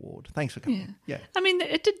participation award. Thanks for coming. Yeah. I mean,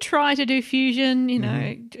 it did try to do fusion.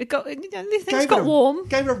 It got things got it warm.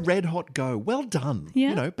 Gave it a red hot go. Well done.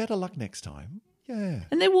 Yeah. Better luck next time. Yeah.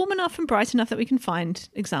 And they're warm enough and bright enough that we can find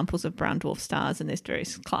examples of brown dwarf stars, and there's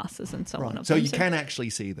various classes and so on. Right. So you can actually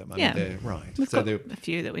see them. I mean, they're right. We've so got a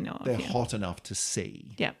few that we know of. They're hot enough to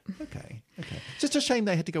see. Yeah. Okay. It's just a shame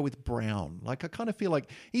they had to go with brown. Like I kind of feel like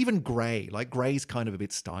even grey. Like grey's kind of a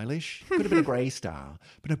bit stylish. Could have been a grey star,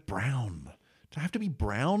 but a brown. Do I have to be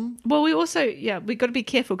brown? Well, we also, we've got to be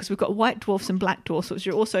careful because we've got white dwarfs and black dwarfs, which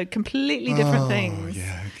are also completely different things.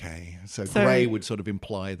 Yeah, okay. So grey would sort of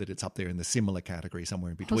imply that it's up there in the similar category,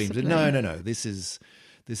 somewhere in between. Possibly. But no. This is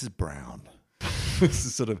brown. This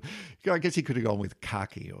is sort of, I guess you could have gone with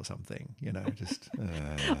khaki or something, just.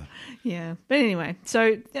 Yeah. But anyway,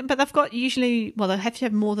 but they've got they have to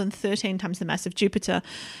have more than 13 times the mass of Jupiter.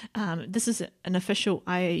 This is an official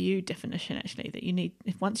IAU definition, actually, that you need,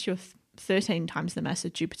 once you're 13 times the mass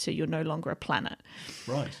of Jupiter, you're no longer a planet.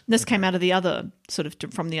 Right. This came out of the other,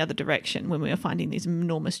 from the other direction when we were finding these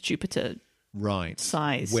enormous Jupiter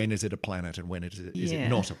size. When is it a planet and when is it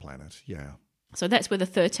not a planet? Yeah. So that's where the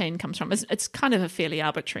 13 comes from. It's kind of a fairly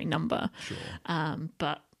arbitrary number. Sure.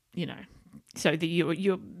 But, so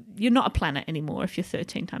you're not a planet anymore if you're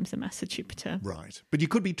 13 times the mass of Jupiter. Right. But you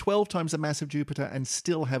could be 12 times the mass of Jupiter and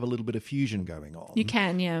still have a little bit of fusion going on. You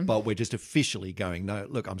can, yeah. But we're just officially going, no,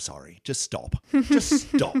 look, I'm sorry. Just stop. Just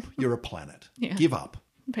stop. You're a planet. Yeah. Give up.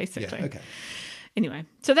 Basically. Yeah, okay. Anyway,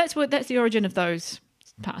 so that's the origin of those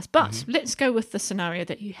stars. But let's go with the scenario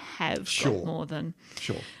that you have got more than...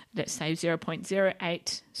 Sure. Let's say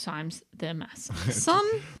 0.08 times the mass of the sun.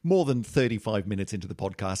 More than 35 minutes into the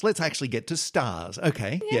podcast. Let's actually get to stars.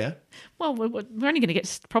 Okay, yeah. Well, we're only going to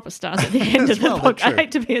get proper stars at the end of the podcast. I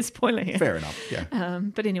hate to be a spoiler here. Fair enough, yeah.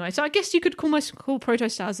 But anyway, so I guess you could almost call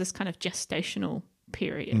protostars this kind of gestational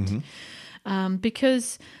period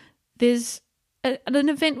because there's an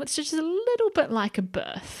event which is a little bit like a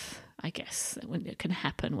birth, I guess, when it can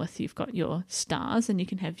happen with you've got your stars and you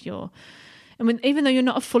can have your... even though you're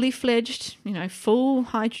not a fully fledged, full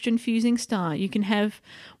hydrogen fusing star, you can have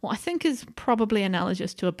what I think is probably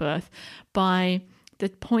analogous to a birth by the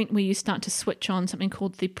point where you start to switch on something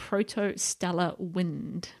called the protostellar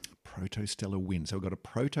wind. Protostellar wind. So we've got a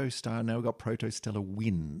protostar, now we've got protostellar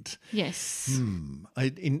wind. Yes.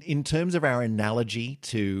 In terms of our analogy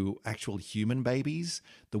to actual human babies,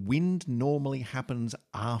 the wind normally happens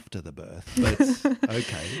after the birth. But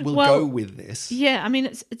okay, we'll go with this. Yeah, I mean,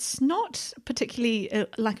 it's not particularly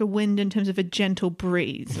like a wind in terms of a gentle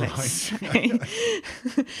breeze, let's say.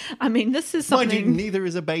 I mean, this is something... Mind you, neither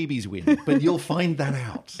is a baby's wind, but you'll find that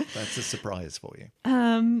out. That's a surprise for you.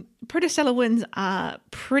 Protostellar winds are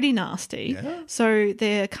pretty nasty. Yeah. So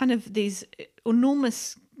they're kind of these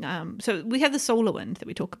enormous... so we have the solar wind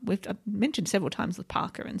that I've mentioned several times with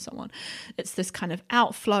Parker and so on. It's this kind of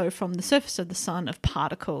outflow from the surface of the sun of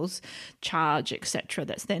particles, charge, etc.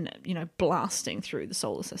 That's then, blasting through the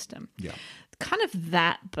solar system. Yeah. Kind of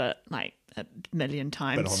that, but like a million But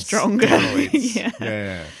times on stronger.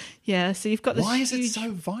 steroids. Yeah, so you've got this Why is huge... it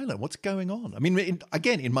so violent? What's going on? I mean,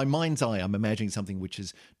 in my mind's eye, I'm imagining something which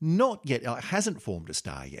is not yet, hasn't formed a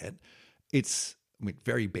star yet. It's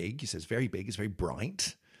very big. He says very big. It's very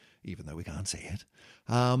bright, even though we can't see it.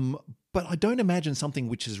 But I don't imagine something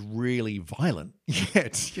which is really violent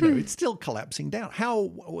yet. It's still collapsing down.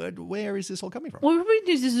 Where is this all coming from? Well, we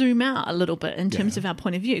need to zoom out a little bit in terms of our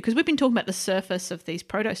point of view, because we've been talking about the surface of these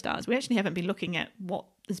protostars. We actually haven't been looking at what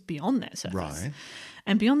is beyond that surface. Right.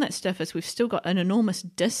 And beyond that surface, we've still got an enormous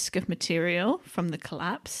disk of material from the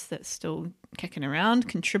collapse that's still kicking around,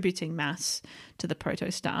 contributing mass to the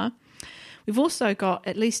protostar. We've also got,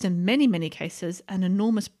 at least in many, many cases, an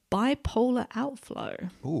enormous bipolar outflow.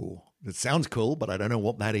 Ooh, it sounds cool, but I don't know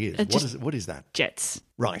what that is. What is that? Jets.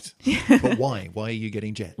 Right. But why? Why are you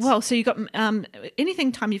getting jets? Well, so you've got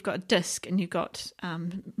anything time you've got a disk and you've got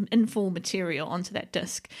infall material onto that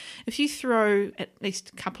disk, if you throw at least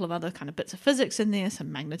a couple of other kind of bits of physics in there,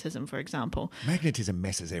 some magnetism, for example. Magnetism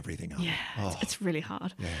messes everything up. Yeah, it's really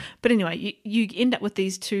hard. Yeah. But anyway, you end up with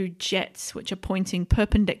these two jets which are pointing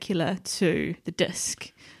perpendicular to the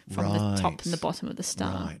disk from the top and the bottom of the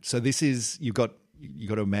star. Right. So this is, you've got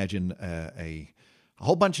to imagine a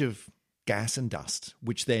whole bunch of gas and dust,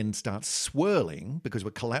 which then starts swirling because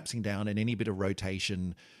we're collapsing down, and any bit of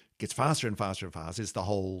rotation gets faster and faster and faster. It's the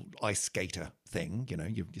whole ice skater thing.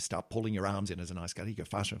 You start pulling your arms in as an ice skater, you go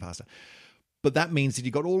faster and faster. But that means that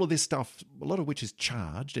you've got all of this stuff, a lot of which is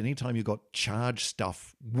charged. Anytime you've got charged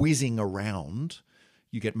stuff whizzing around,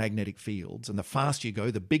 you get magnetic fields. And the faster you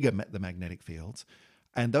go, the bigger the magnetic fields.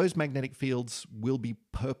 And those magnetic fields will be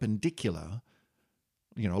perpendicular,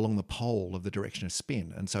 along the pole of the direction of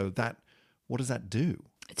spin. And so what does that do?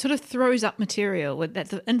 It sort of throws up material, that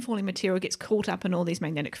the infalling material gets caught up in all these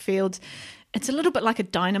magnetic fields. It's a little bit like a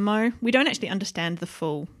dynamo. We don't actually understand the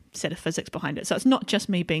full set of physics behind it. So it's not just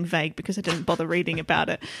me being vague because I didn't bother reading about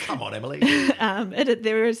it. Come on, Emily.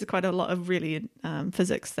 There is quite a lot of really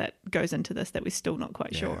physics that goes into this that we're still not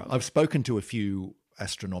quite sure of. I've spoken to a few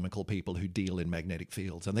astronomical people who deal in magnetic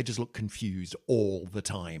fields, and they just look confused all the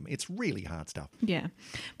time. It's really hard stuff. Yeah.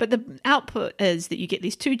 But the output is that you get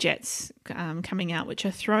these two jets coming out, which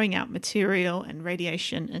are throwing out material and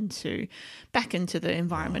radiation back into the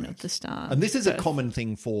environment of the star. And this is a common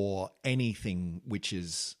thing for anything which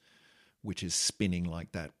is spinning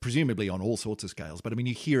like that, presumably on all sorts of scales. But I mean,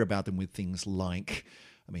 you hear about them with things like,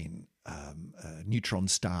 neutron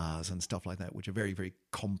stars and stuff like that, which are very, very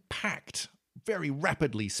compact, very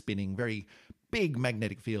rapidly spinning, very big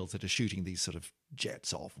magnetic fields that are shooting these sort of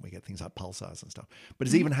jets off, and we get things like pulsars and stuff. But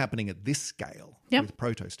it's even happening at this scale with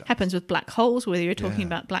protostars. Happens with black holes, whether you're talking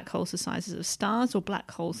about black holes the sizes of stars or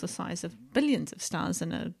black holes the size of billions of stars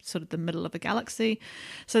in a sort of the middle of a galaxy.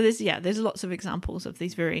 So there's lots of examples of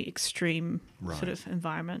these very extreme sort of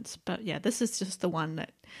environments. But yeah, this is just the one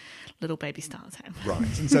that little baby stars have.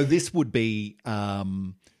 Right. And so this would be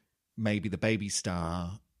maybe the baby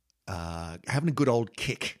star having a good old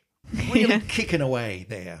kick, really kicking away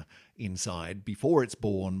there inside before it's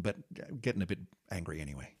born, but getting a bit angry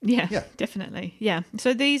anyway. Yeah, definitely. Yeah.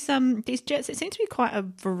 So these jets, it seems to be quite a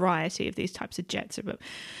variety of these types of jets. But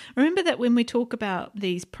remember that when we talk about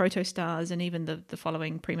these protostars and even the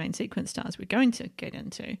following pre-main sequence stars we're going to get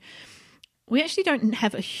into, we actually don't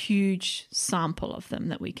have a huge sample of them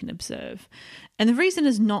that we can observe. And the reason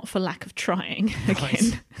is not for lack of trying, again.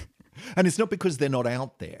 Right. And it's not because they're not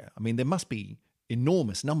out there. I mean, there must be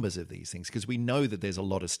enormous numbers of these things because we know that there's a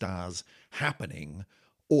lot of stars happening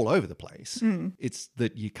all over the place. It's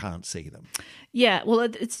that you can't see them. Yeah, well,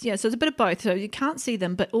 so it's a bit of both. So you can't see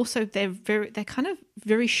them, but also they're kind of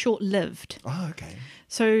very short-lived. Oh, okay.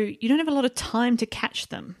 So you don't have a lot of time to catch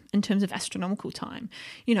them in terms of astronomical time.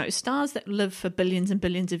 Stars that live for billions and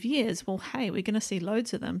billions of years, well, hey, we're going to see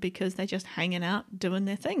loads of them because they're just hanging out doing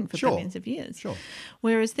their thing for billions of years. Sure.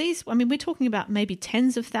 Whereas these, we're talking about maybe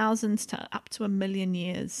tens of thousands to up to 1 million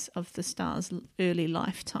years of the star's early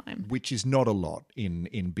lifetime. Which is not a lot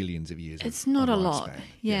in billions of years. It's not a lot.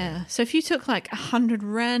 Yeah. So if you took like 100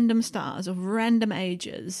 random stars of random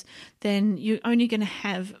ages, then you're only going to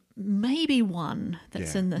have maybe one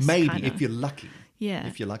that's in this if you're lucky. Yeah.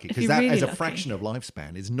 If you're lucky. Because that, really as a fraction of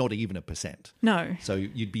lifespan, is not even 1%. No. So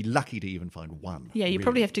you'd be lucky to even find one. Yeah, you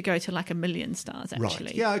probably have to go to like 1 million stars, actually.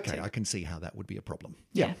 Right. Yeah, okay. I can see how that would be a problem.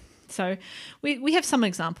 Yeah. So we have some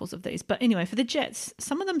examples of these. But anyway, for the jets,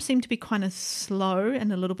 some of them seem to be kind of slow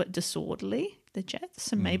and a little bit disorderly, the jets.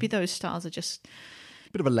 So maybe those stars are just...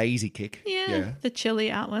 bit of a lazy kick. Yeah, the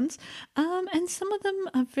chilly out ones. And some of them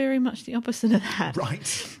are very much the opposite of that.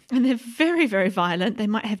 Right. And they're very, very violent. They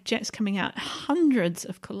might have jets coming out hundreds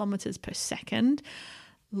of kilometres per second,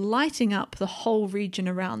 lighting up the whole region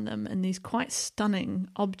around them in these quite stunning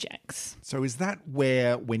objects. So is that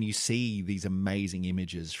where, when you see these amazing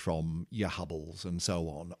images from your Hubbles and so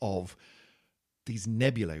on of these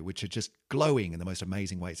nebulae which are just glowing in the most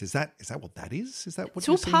amazing ways, is that what that is? Is that what it's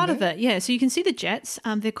all part of it? Yeah. So you can see the jets.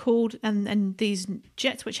 They're called, and these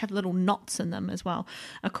jets which have little knots in them as well,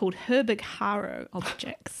 are called Herbig-Haro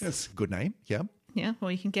objects. That's a good name. Yeah. Yeah,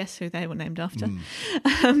 well, you can guess who they were named after.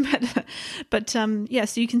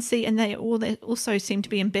 So you can see, and they also seem to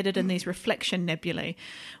be embedded in these reflection nebulae,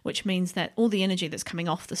 which means that all the energy that's coming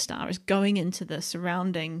off the star is going into the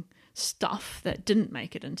surrounding stuff that didn't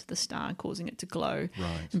make it into the star and causing it to glow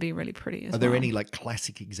and be really pretty as well. Are there any like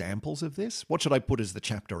classic examples of this? What should I put as the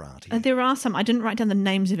chapter art here? There are some. I didn't write down the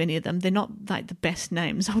names of any of them. They're not like the best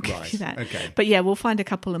names, I'll give you that. Okay. But yeah, we'll find a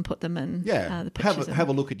couple and put them in the pictures. Have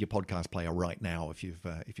a look at your podcast player right now if you've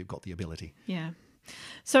got the ability. Yeah.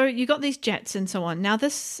 So you got these jets and so on. Now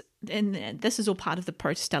this is all part of the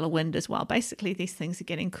protostellar wind as well. Basically, these things are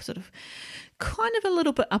getting sort of kind of a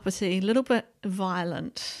little bit uppity, a little bit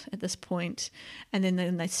violent at this point. And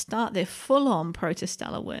then they start their full-on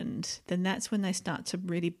protostellar wind. Then that's when they start to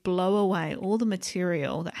really blow away all the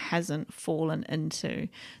material that hasn't fallen into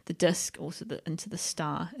the disk or into the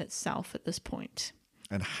star itself at this point.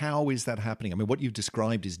 And how is that happening? I mean, what you've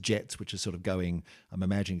described is jets, which are sort of going, I'm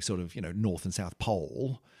imagining sort of, north and south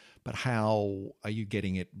pole. But how are you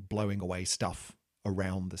getting it blowing away stuff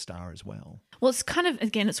around the star as well? Well, it's kind of,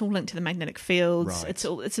 again, it's all linked to the magnetic fields. Right.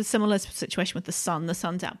 It's a similar situation with the sun. The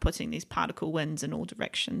sun's outputting these particle winds in all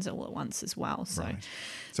directions all at once as well. So, right.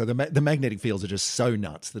 So the magnetic fields are just so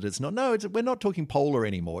nuts that we're not talking polar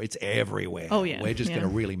anymore. It's everywhere. Oh, yeah. We're just going to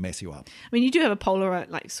really mess you up. I mean, you do have a polar,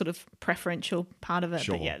 like, sort of preferential part of it.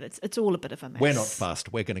 Sure. But yeah, it's all a bit of a mess. We're not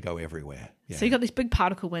fussed. We're going to go everywhere. Yeah. So you've got these big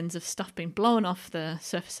particle winds of stuff being blown off the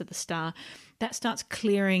surface of the star. That starts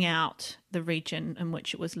clearing out the region in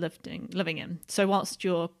which it was living in. So whilst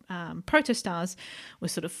your protostars were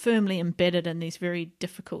sort of firmly embedded in these very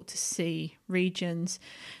difficult to see regions,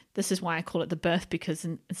 this is why I call it the birth, because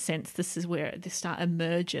in a sense this is where the star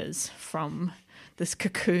emerges from this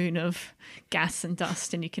cocoon of gas and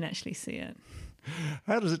dust, and you can actually see it.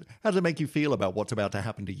 How does it make you feel about what's about to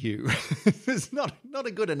happen to you? It's not a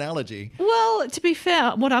good analogy. Well, to be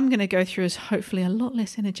fair, what I'm going to go through is hopefully a lot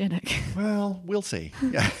less energetic. Well, we'll see.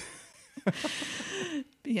 Yeah.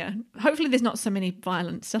 Yeah, hopefully there's not so many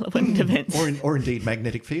violent stellar wind events. Or indeed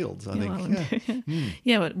magnetic fields, I think.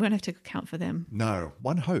 Yeah, we won't have to account for them. No,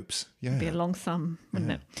 one hopes. Yeah. It'd be a long sum,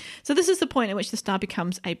 wouldn't it? So this is the point at which the star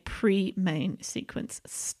becomes a pre-main sequence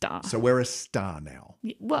star. So we're a star now.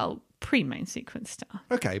 Well, pre-main sequence star.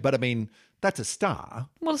 Okay, but I mean, that's a star.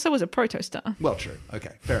 Well, so was a protostar. Well, true.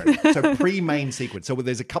 Okay, fair enough. So pre-main sequence. So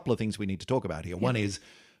there's a couple of things we need to talk about here. One is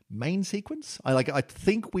main sequence. I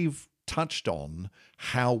think we've touched on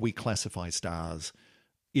how we classify stars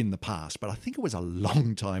in the past, but I think it was a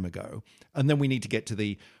long time ago. And then we need to get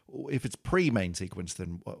to if it's pre-main sequence,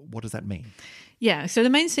 then what does that mean? Yeah, so the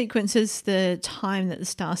main sequence is the time that the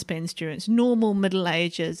star spends during its normal middle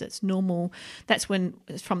ages. It's normal. That's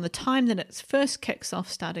from the time that it first kicks off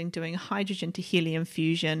starting doing hydrogen to helium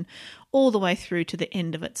fusion all the way through to the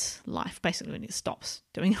end of its life, basically when it stops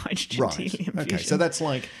doing hydrogen to helium fusion. Okay, so that's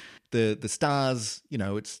like the stars,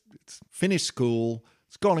 it's finished school,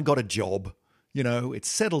 it's gone and got a job, it's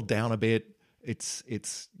settled down a bit, it's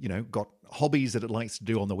got hobbies that it likes to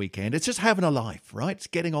do on the weekend. It's just having a life, right? It's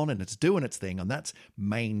getting on and it's doing its thing, and that's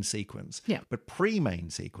main sequence. Yeah. But pre-main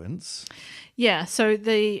sequence. Yeah, so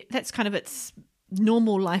that's kind of its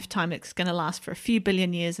normal lifetime. It's going to last for a few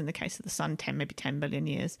billion years. In the case of the sun, maybe 10 billion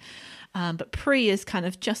years. But pre is kind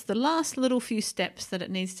of just the last little few steps that it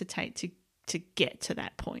needs to take to get to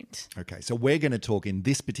that point. Okay, so we're going to talk in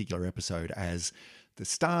this particular episode as the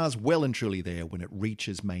star's well and truly there when it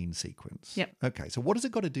reaches main sequence. Yep. Okay, so what has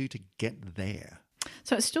it got to do to get there?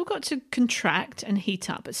 So it's still got to contract and heat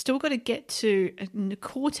up. It's still got to get to a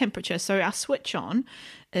core temperature. So our switch on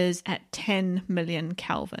is at 10 million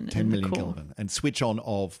Kelvin. 10 million Kelvin. And switch on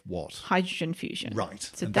of what? Hydrogen fusion. Right.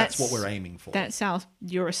 So and that's what we're aiming for.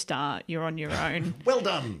 You're a star. You're on your own. Well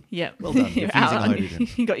done. Yeah. Well done. You're fusing hydrogen.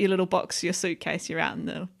 You got your little box, your suitcase. You're out in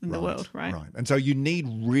the world, right? Right. And so you need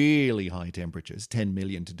really high temperatures, 10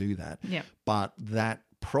 million to do that. Yeah. But that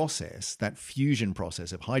process, that fusion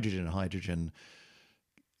process of hydrogen and hydrogen,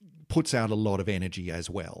 puts out a lot of energy as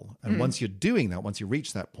well. And once you're doing that, once you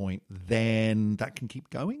reach that point, then that can keep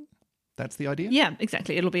going. That's the idea? Yeah,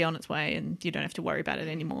 exactly. It'll be on its way and you don't have to worry about it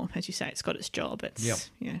anymore. As you say, it's got its job. It's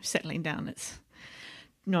settling down. It's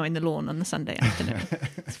mowing the lawn on the Sunday afternoon.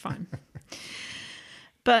 It's fine.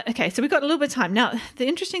 But okay, so we've got a little bit of time. Now, the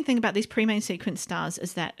interesting thing about these pre-main sequence stars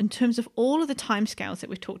is that in terms of all of the timescales that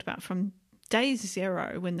we've talked about from day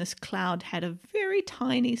zero, when this cloud had a very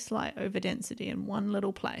tiny slight overdensity in one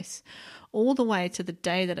little place, all the way to the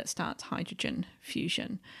day that it starts hydrogen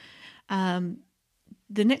fusion.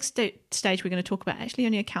 The next stage we're going to talk about actually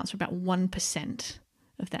only accounts for about 1%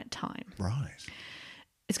 of that time. Right.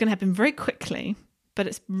 It's going to happen very quickly, but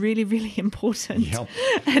it's really, really important. Yep.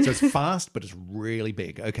 So it's fast, but it's really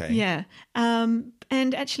big. Okay. Yeah.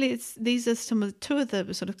 And actually, these are two of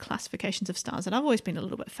the sort of classifications of stars that I've always been a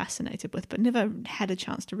little bit fascinated with, but never had a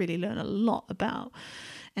chance to really learn a lot about.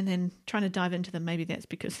 And then trying to dive into them, maybe that's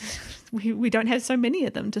because we don't have so many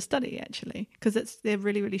of them to study, actually, because they're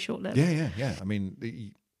really, really short-lived. Yeah. I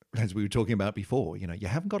mean, as we were talking about before, you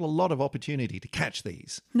haven't got a lot of opportunity to catch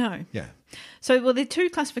these. No. Yeah. So, well, there are two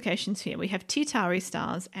classifications here. We have T Tauri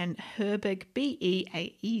stars and Herbig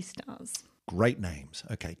Beae stars. Great names.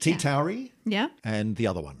 Okay. T Tauri Yeah. and the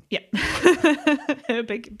other one. Yep.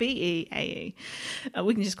 Herbig, B-E-A-E.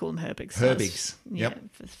 We can just call them Herbigs. Herbigs. Yeah,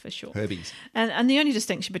 Yep. for sure. Herbies. And the only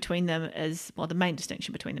distinction between them is, well, the main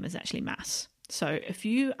distinction between them is actually mass. So if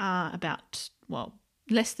you are about, well,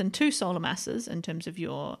 less than 2 solar masses in terms of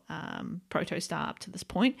your protostar up to this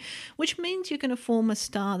point, which means you're going to form a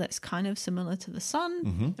star that's kind of similar to the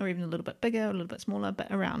sun, or even a little bit bigger, a little bit smaller,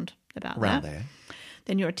 but around that. There.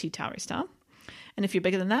 Then you're a T Tauri star. And if you're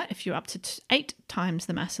bigger than that, if you're up to 8 times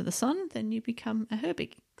the mass of the sun, then you become a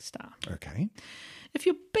Herbig star. Okay. If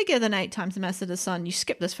you're bigger than 8 times the mass of the sun, you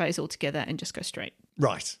skip this phase altogether and just go straight.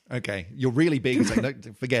 Right. Okay. You're really big. It's like, no,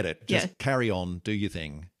 forget it. Just Yeah. carry on. Do your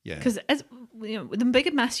thing. Yeah. Because the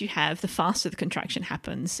bigger mass you have, the faster the contraction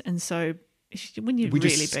happens. And so when you're we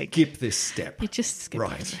really just big, skip this step. you just skip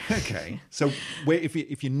Right. it. Okay. So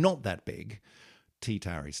if you're not that big, T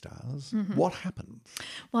Tauri stars, what happens?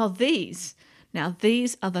 Well, these are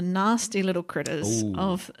the nasty little critters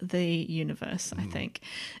of the universe, I think.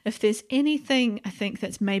 If there's anything, I think,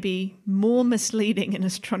 that's maybe more misleading in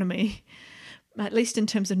astronomy, at least in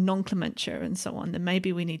terms of nomenclature and so on, then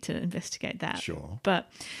maybe we need to investigate that. Sure. But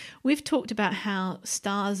we've talked about how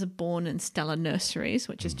stars are born in stellar nurseries,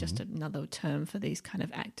 which is just another term for these kind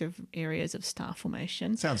of active areas of star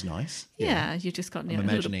formation. Sounds nice. Yeah, you've just got I'm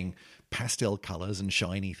imagining pastel colours and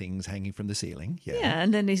shiny things hanging from the ceiling. Yeah. Yeah,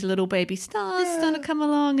 and then these little baby stars start to come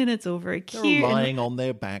along, and it's all very They're cute. all lying on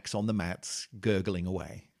their backs on the mats, gurgling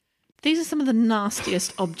away. These are some of the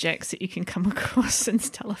nastiest objects that you can come across in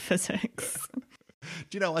stellar physics.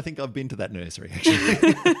 Do you know, I think I've been to that nursery,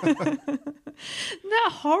 actually. They're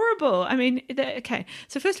horrible. I mean, okay.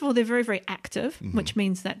 So first of all, they're very, very active, which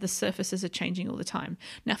means that the surfaces are changing all the time.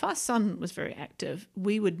 Now, if our sun was very active,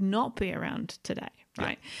 we would not be around today,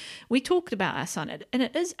 right? We talked about our sun, and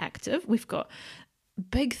it is active. We've got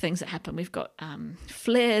big things that happen. We've got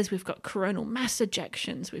flares, we've got coronal mass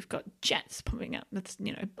ejections, we've got jets popping up. That's,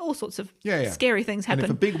 all sorts of scary things happen.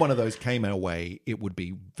 And if a big one of those came our way, it would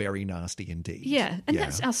be very nasty indeed. Yeah, and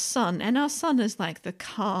that's our sun. And our sun is like the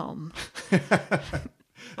calm.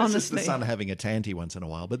 Honestly. Just the sun having a tanty once in a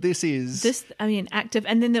while. But this is... active.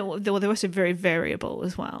 And then they're also very variable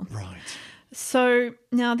as well. Right. So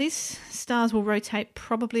now these stars will rotate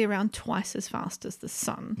probably around twice as fast as the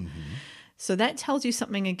sun. Mm-hmm. So that tells you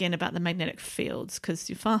something again about the magnetic fields, because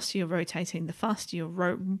the faster you're rotating, the faster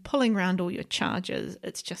you're pulling around all your charges,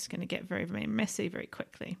 it's just going to get very, very messy very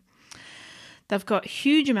quickly. They've got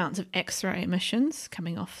huge amounts of X-ray emissions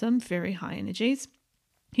coming off them, very high energies,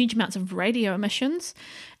 huge amounts of radio emissions,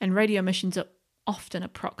 and radio emissions are often a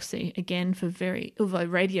proxy, again, although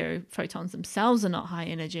radio photons themselves are not high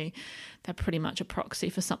energy, they're pretty much a proxy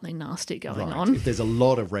for something nasty going on. If there's a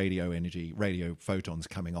lot of radio photons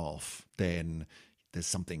coming off, then there's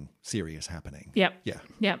something serious happening.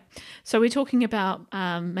 Yep. So we're talking about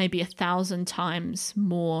maybe 1,000 times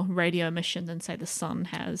more radio emission than, say, the sun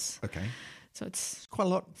has. Okay. So it's quite a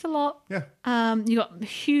lot. It's a lot. Yeah. You got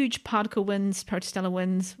huge particle winds, protostellar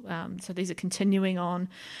winds. So these are continuing on.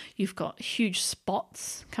 You've got huge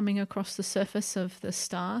spots coming across the surface of the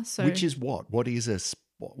star. So which is what? What is a spot?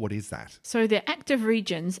 What is that? So they're active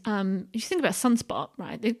regions. If you think about sunspot,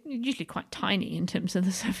 right? They're usually quite tiny in terms of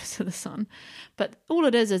the surface of the sun, but all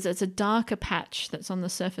it is it's a darker patch that's on the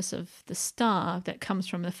surface of the star that comes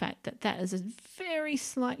from the fact that is a very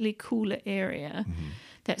slightly cooler area. Mm-hmm.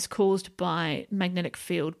 That's caused by magnetic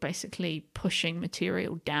field basically pushing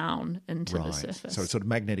material down into the surface. So it's sort of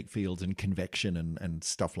magnetic fields and convection and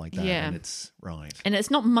stuff like that. Yeah. And it's right. And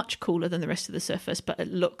it's not much cooler than the rest of the surface, but it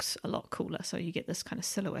looks a lot cooler. So you get this kind of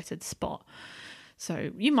silhouetted spot.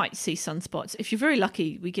 So you might see sunspots. If you're very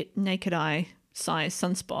lucky, we get naked eye size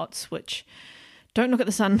sunspots, which... Don't look at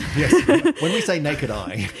the sun. Yes. When we say naked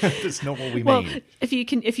eye, that's not what we mean. If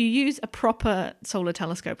you use a proper solar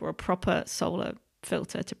telescope or a proper solar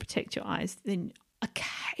filter to protect your eyes, then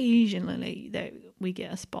occasionally we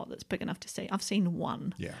get a spot that's big enough to see. I've seen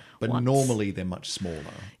one. Yeah, but once. Normally they're much smaller.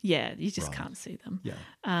 Yeah, you just can't see them.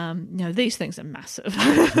 Yeah. These things are massive.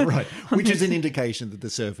 Right, which is an indication that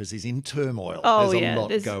the surface is in turmoil. There's a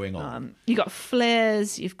lot going on. You've got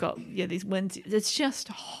flares, you've got these winds. It's just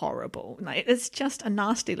horrible. It's just a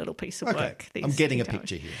nasty little piece of work. I'm getting a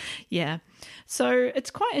picture here. Yeah. So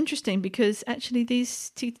it's quite interesting because actually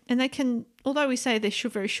and they can, although we say they're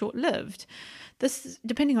very short-lived, this,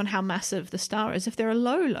 depending on how massive the star is, if they're a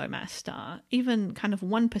low mass star, even kind of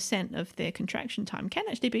 1% of their contraction time can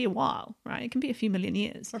actually be a while, right? It can be a few million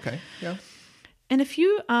years. Okay, yeah. And if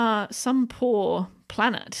you are some poor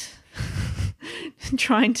planet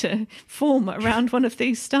trying to form around one of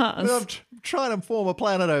these stars... Well, trying to form a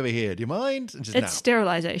planet over here. Do you mind? And just, It's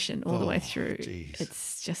sterilization all the way through. Geez.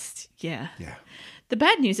 It's just, yeah. Yeah. The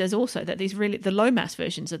bad news is also that the low mass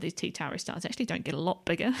versions of these T Tauri stars actually don't get a lot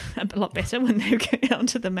bigger, a lot better when they get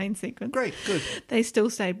onto the main sequence. Great, good. They still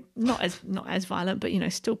stay not as violent, but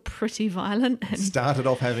still pretty violent. And Started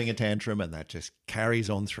off having a tantrum, and that just carries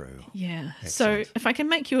on through. yeah. Excellent. So if I can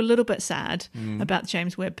make you a little bit sad about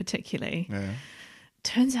James Webb particularly,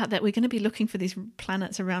 turns out that we're going to be looking for these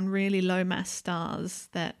planets around really low mass stars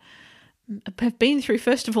that have been through,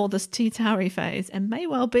 first of all, this T Tauri phase and may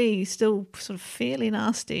well be still sort of fairly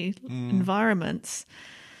nasty environments.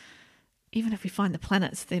 Even if we find the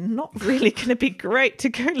planets, they're not really going to be great to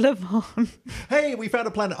go live on. Hey, we found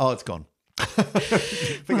a planet. Oh, it's gone.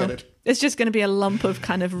 Forget it. It's just going to be a lump of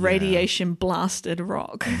kind of radiation blasted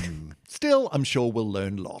rock. Still, I'm sure we'll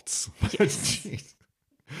learn lots. Yes. Jeez.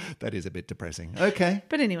 That is a bit depressing. Okay.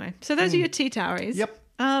 But anyway, so those are your T Tauris.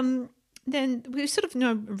 Yep. Then we sort of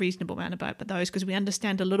know a reasonable amount about those because we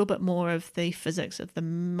understand a little bit more of the physics of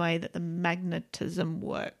the way that the magnetism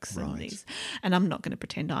works in these. And I'm not going to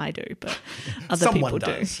pretend I do, but other Someone people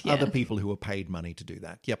does. do. Yeah. Other people who are paid money to do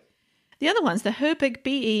that. Yep. The other ones, the Herbig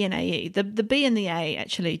B, E, and AE. The B and the A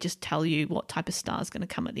actually just tell you what type of star is going to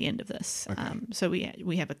come at the end of this. Okay. So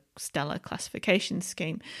we have a stellar classification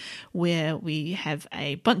scheme where we have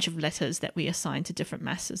a bunch of letters that we assign to different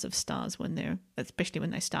masses of stars especially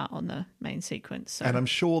when they start on the main sequence. So, And I'm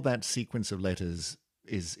sure that sequence of letters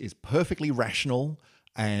is perfectly rational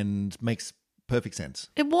and makes perfect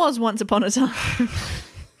sense. it was once upon a time.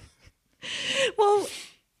 Well,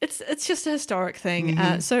 it's just a historic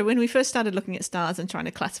thing. So when we first started looking at stars and trying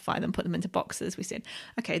to classify them, put them into boxes, we said,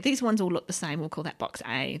 okay, these ones all look the same. We'll call that box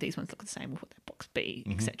A. These ones look the same. We'll call that box B,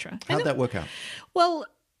 etc. How'd that work out? Well,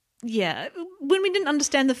 yeah. When we didn't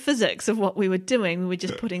understand the physics of what we were doing, we were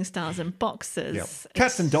just putting stars in boxes. Yep.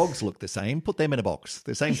 Cats and dogs look the same. Put them in a box.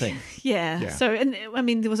 The same thing. Yeah. So, and I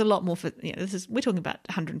mean, there was a lot more for, we're talking about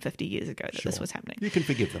 150 years ago that this was happening. You can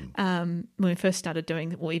forgive them. When we first started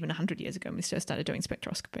doing, or even 100 years ago when we first started doing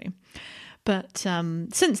spectroscopy. But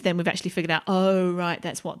since then, we've actually figured out, oh, right,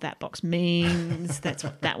 that's what that box means. That's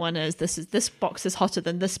what that one is. This box is hotter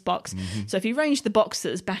than this box. So if you range the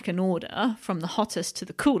boxes back in order from the hottest to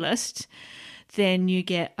the coolest, then you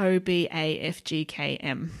get O, B, A, F, G, K,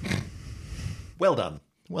 M. Well done.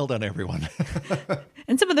 Well done, everyone.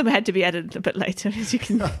 And some of them had to be added a bit later, as you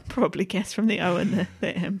can probably guess from the O and the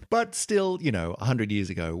M. But still, 100 years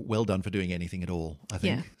ago, well done for doing anything at all, I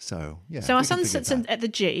think. Yeah. So, yeah. So our sun sits at the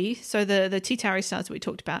G. So the T Tauri stars that we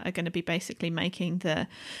talked about are going to be basically making the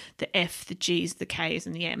F, the Gs, the Ks,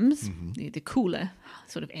 and the Ms, the cooler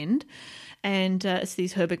sort of end. And it's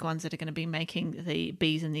these Herbig ones that are going to be making the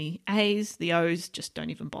Bs and the As. The Os just don't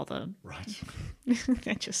even bother. Right.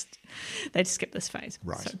 they just skip this phase.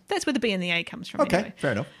 Right. So that's where the B and the A comes from. Okay, anyway.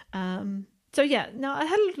 fair enough. So yeah, now I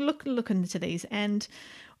had a look into these, and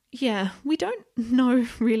yeah, we don't know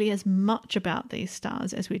really as much about these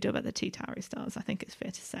stars as we do about the T Tauri stars. I think it's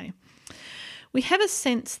fair to say. We have a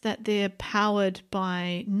sense that they're powered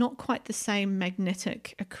by not quite the same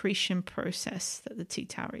magnetic accretion process that the T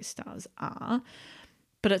Tauri stars are,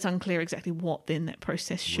 but it's unclear exactly what then that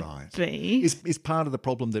process should be. Is part of the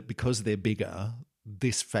problem that because they're bigger,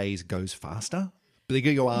 this phase goes faster? The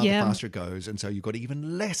bigger you are, the faster it goes, and so you've got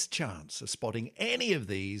even less chance of spotting any of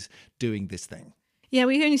these doing this thing. Yeah,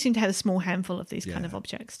 we only seem to have a small handful of these kind of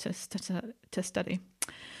objects to study.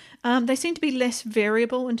 They seem to be less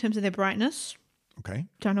variable in terms of their brightness. Okay.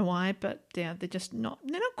 Don't know why, but yeah, they're not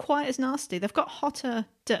quite as nasty. They've got hotter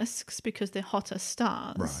disks because they're hotter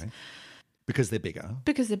stars. Right. Because they're bigger.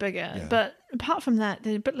 Yeah. But apart from that,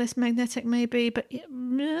 they're a bit less magnetic maybe, but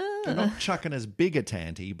They're not chucking as big a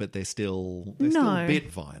tanty, but they're still a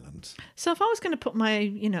bit violent. So if I was going to put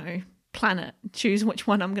my, planet, choose which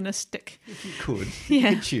one I'm going to stick. If you could. Yeah.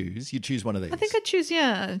 You choose one of these. I think I'd choose,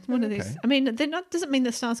 one of these. I mean, doesn't mean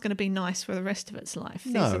the star's going to be nice for the rest of its life.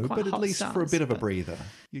 These are No, quite but at hot least stars, for a bit of a breather.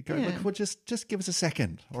 You go, look, well, just give us a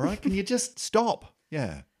second, all right? Can you just stop?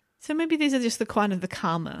 Yeah. So maybe these are just the kind of the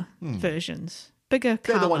calmer versions. Bigger,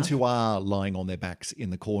 calmer. They're the ones who are lying on their backs in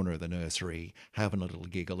the corner of the nursery, having a little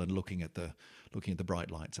giggle and looking at the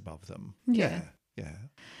bright lights above them. Yeah.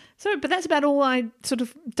 So, but that's about all I sort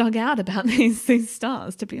of dug out about these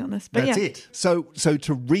stars, to be honest. But that's it. So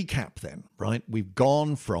to recap then, right? We've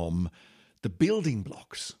gone from the building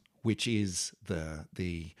blocks, which is the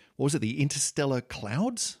what was it? The interstellar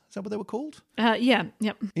clouds? Is that what they were called? Yep.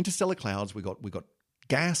 Interstellar clouds. We got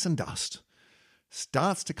gas and dust.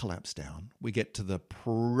 Starts to collapse down. We get to the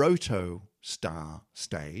proto star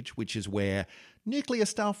stage, which is where nuclear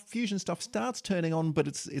stuff, fusion stuff starts turning on, but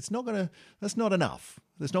that's not enough.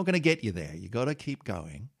 That's not going to get you there. You got to keep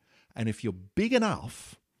going. And if you're big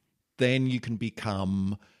enough, then you can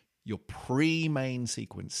become your pre-main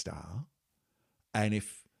sequence star. And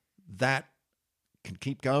if that can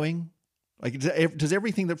keep going, like, does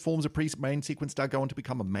everything that forms a pre-main sequence star go on to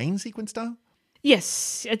become a main sequence star?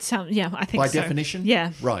 Yes, it sounds. Yeah, I think by so. definition.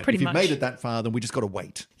 Yeah, right. Pretty if you've much. made it that far, then we just got to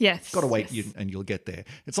wait. Yes, got to wait, yes. and you'll get there.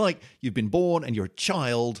 It's like you've been born and you're a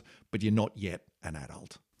child, but you're not yet an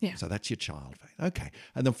adult. Yeah. So that's your child phase. Okay,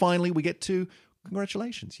 and then finally we get to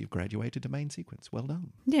congratulations, you've graduated to main sequence. Well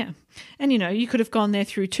done. Yeah, and you could have gone there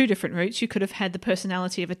through two different routes. You could have had the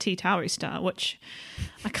personality of a T Tauri star, which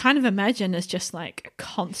I kind of imagine is just like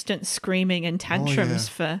constant screaming and tantrums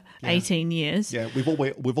for 18 years. Yeah,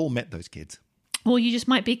 we've all met those kids. Or you just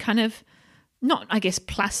might be kind of not, I guess,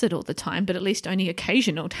 placid all the time, but at least only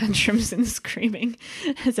occasional tantrums and screaming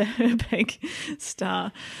as a Herbig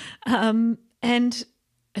star. And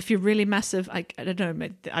if you're really massive, I don't know,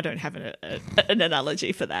 I don't have an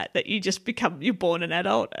analogy for that you just you're born an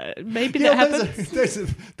adult. Maybe that happens.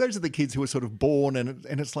 Those are the kids who are sort of born and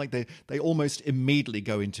it's like they almost immediately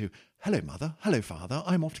go into, hello, mother, hello, father,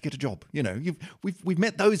 I'm off to get a job. We've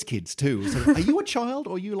met those kids too. So, are you a child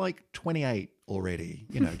or are you like 28 already?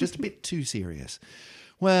 Just a bit too serious.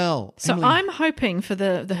 Well, so Emily, I'm hoping for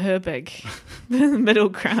the Herbig, the middle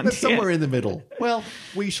ground. somewhere in the middle. Well,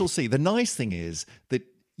 we shall see. The nice thing is that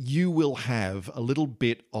you will have a little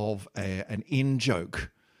bit of an in-joke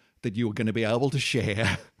that you are going to be able to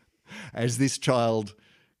share as this child,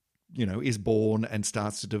 is born and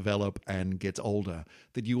starts to develop and gets older,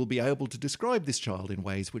 that you will be able to describe this child in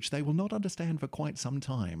ways which they will not understand for quite some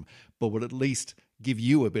time, but will at least give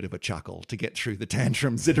you a bit of a chuckle to get through the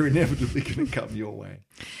tantrums that are inevitably going to come your way.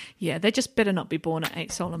 Yeah, they just better not be born at 8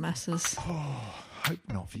 solar masses. Oh, hope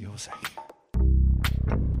not for your sake.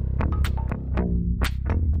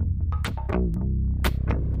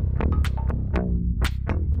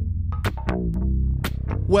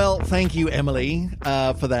 Well, thank you, Emily,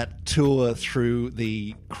 for that tour through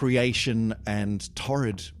the creation and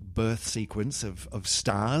torrid birth sequence of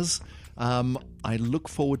stars. I look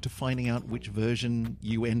forward to finding out which version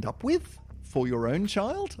you end up with for your own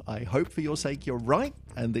child. I hope for your sake you're right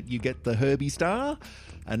and that you get the Herbie star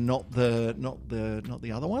and not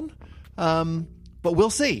the other one. But we'll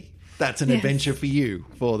see. That's an adventure for you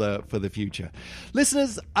for the future.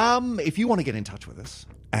 Listeners, if you want to get in touch with us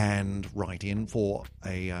and write in for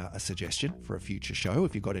a suggestion for a future show,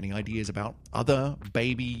 if you've got any ideas about other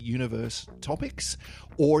baby universe topics,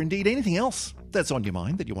 or indeed anything else that's on your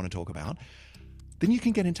mind that you want to talk about, then you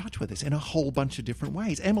can get in touch with us in a whole bunch of different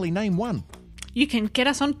ways. Emily, name one. You can get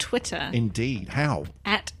us on Twitter. Indeed. How?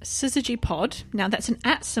 At SyzygyPod. Now, that's an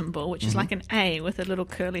at symbol, which is like an A with a little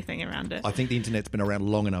curly thing around it. I think the internet's been around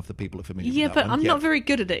long enough that people are familiar with that but one. I'm not very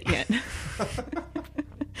good at it yet.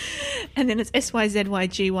 And then it's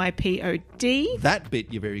SYZYGYPOD. That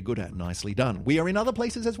bit you're very good at. Nicely done. We are in other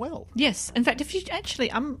places as well. Yes. In fact, if you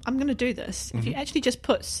actually, I'm going to do this. If you actually just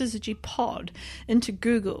put SyzygyPod into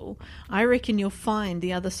Google, I reckon you'll find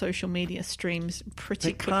the other social media streams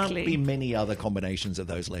pretty quickly. There can't be many other combinations of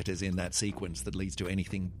those letters in that sequence that leads to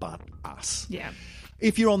anything but us. Yeah.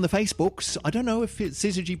 If you're on the Facebooks, I don't know if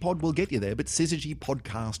SyzygyPod will get you there, but Syzygy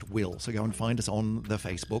Podcast will. So go and find us on the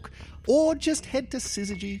Facebook, or just head to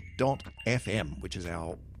syzygy.fm, which is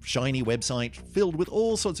our shiny website filled with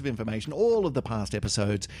all sorts of information, all of the past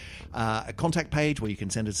episodes, a contact page where you can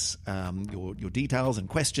send us your details and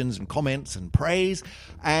questions and comments and praise,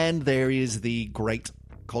 and there is the great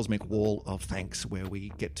Cosmic Wall of Thanks, where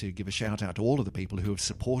we get to give a shout out to all of the people who have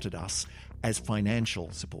supported us as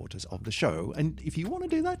financial supporters of the show. And if you want to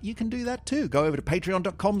do that, you can do that too. Go over to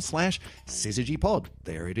patreon.com/SyzygyPod.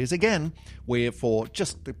 There it is again, where for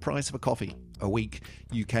just the price of a coffee a week,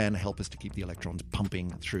 you can help us to keep the electrons pumping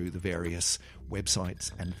through the various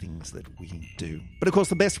websites and things that we do. But of course,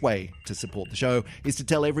 the best way to support the show is to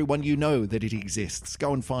tell everyone you know that it exists.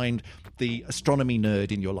 Go and find the astronomy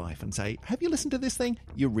nerd in your life and say, have you listened to this thing?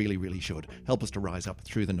 You really, really should. Help us to rise up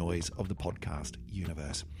through the noise of the podcast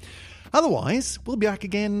universe. Otherwise, we'll be back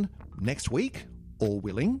again next week, all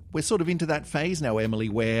willing. We're sort of into that phase now, Emily,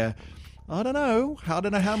 where I don't know how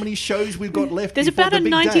many shows we've got left. There's about a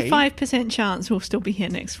big 95% chance we'll still be here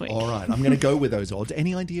next week. All right, I'm going to go with those odds.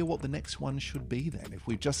 Any idea what the next one should be then? If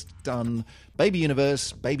we've just done Baby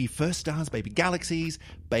Universe, Baby First Stars, Baby Galaxies,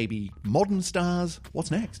 Baby Modern Stars,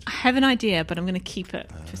 what's next? I have an idea, but I'm going to keep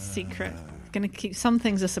it for secret. Going to keep some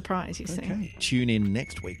things a surprise, you see. Okay. Tune in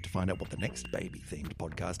next week to find out what the next baby-themed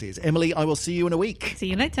podcast is. Emily, I will see you in a week. See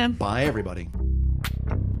you later. Bye, everybody.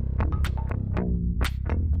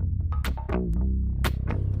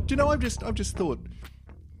 Do you know? I've just thought,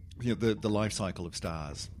 the life cycle of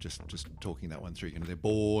stars. Just talking that one through. They're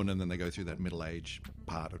born and then they go through that middle age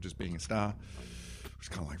part of just being a star. It's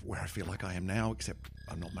kind of like where I feel like I am now, except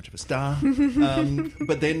I'm not much of a star.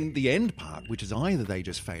 But then the end part, which is either they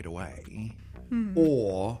just fade away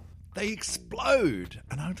or they explode.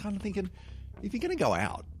 And I'm kind of thinking, if you're going to go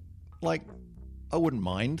out, like, I wouldn't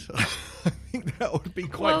mind. I think that would be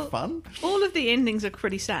quite fun. All of the endings are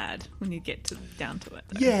pretty sad when you get down to it,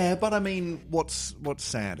 though. Yeah, but I mean, what's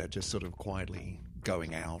sadder? Just sort of quietly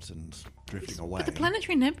going out and drifting away. But the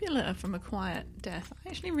planetary nebula from A Quiet Death, I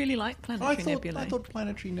actually really like planetary nebulae. I thought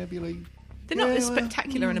planetary nebulae... They're not as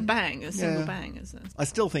spectacular in a bang, a single bang as this. I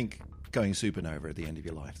still think going supernova at the end of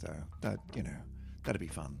your life, though, that'd be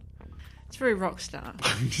fun. It's very rock star.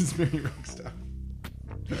 It's very rock star.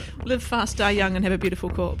 Live fast, die young, and have a beautiful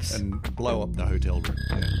corpse. And blow up the hotel room.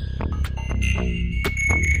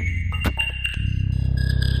 Yeah.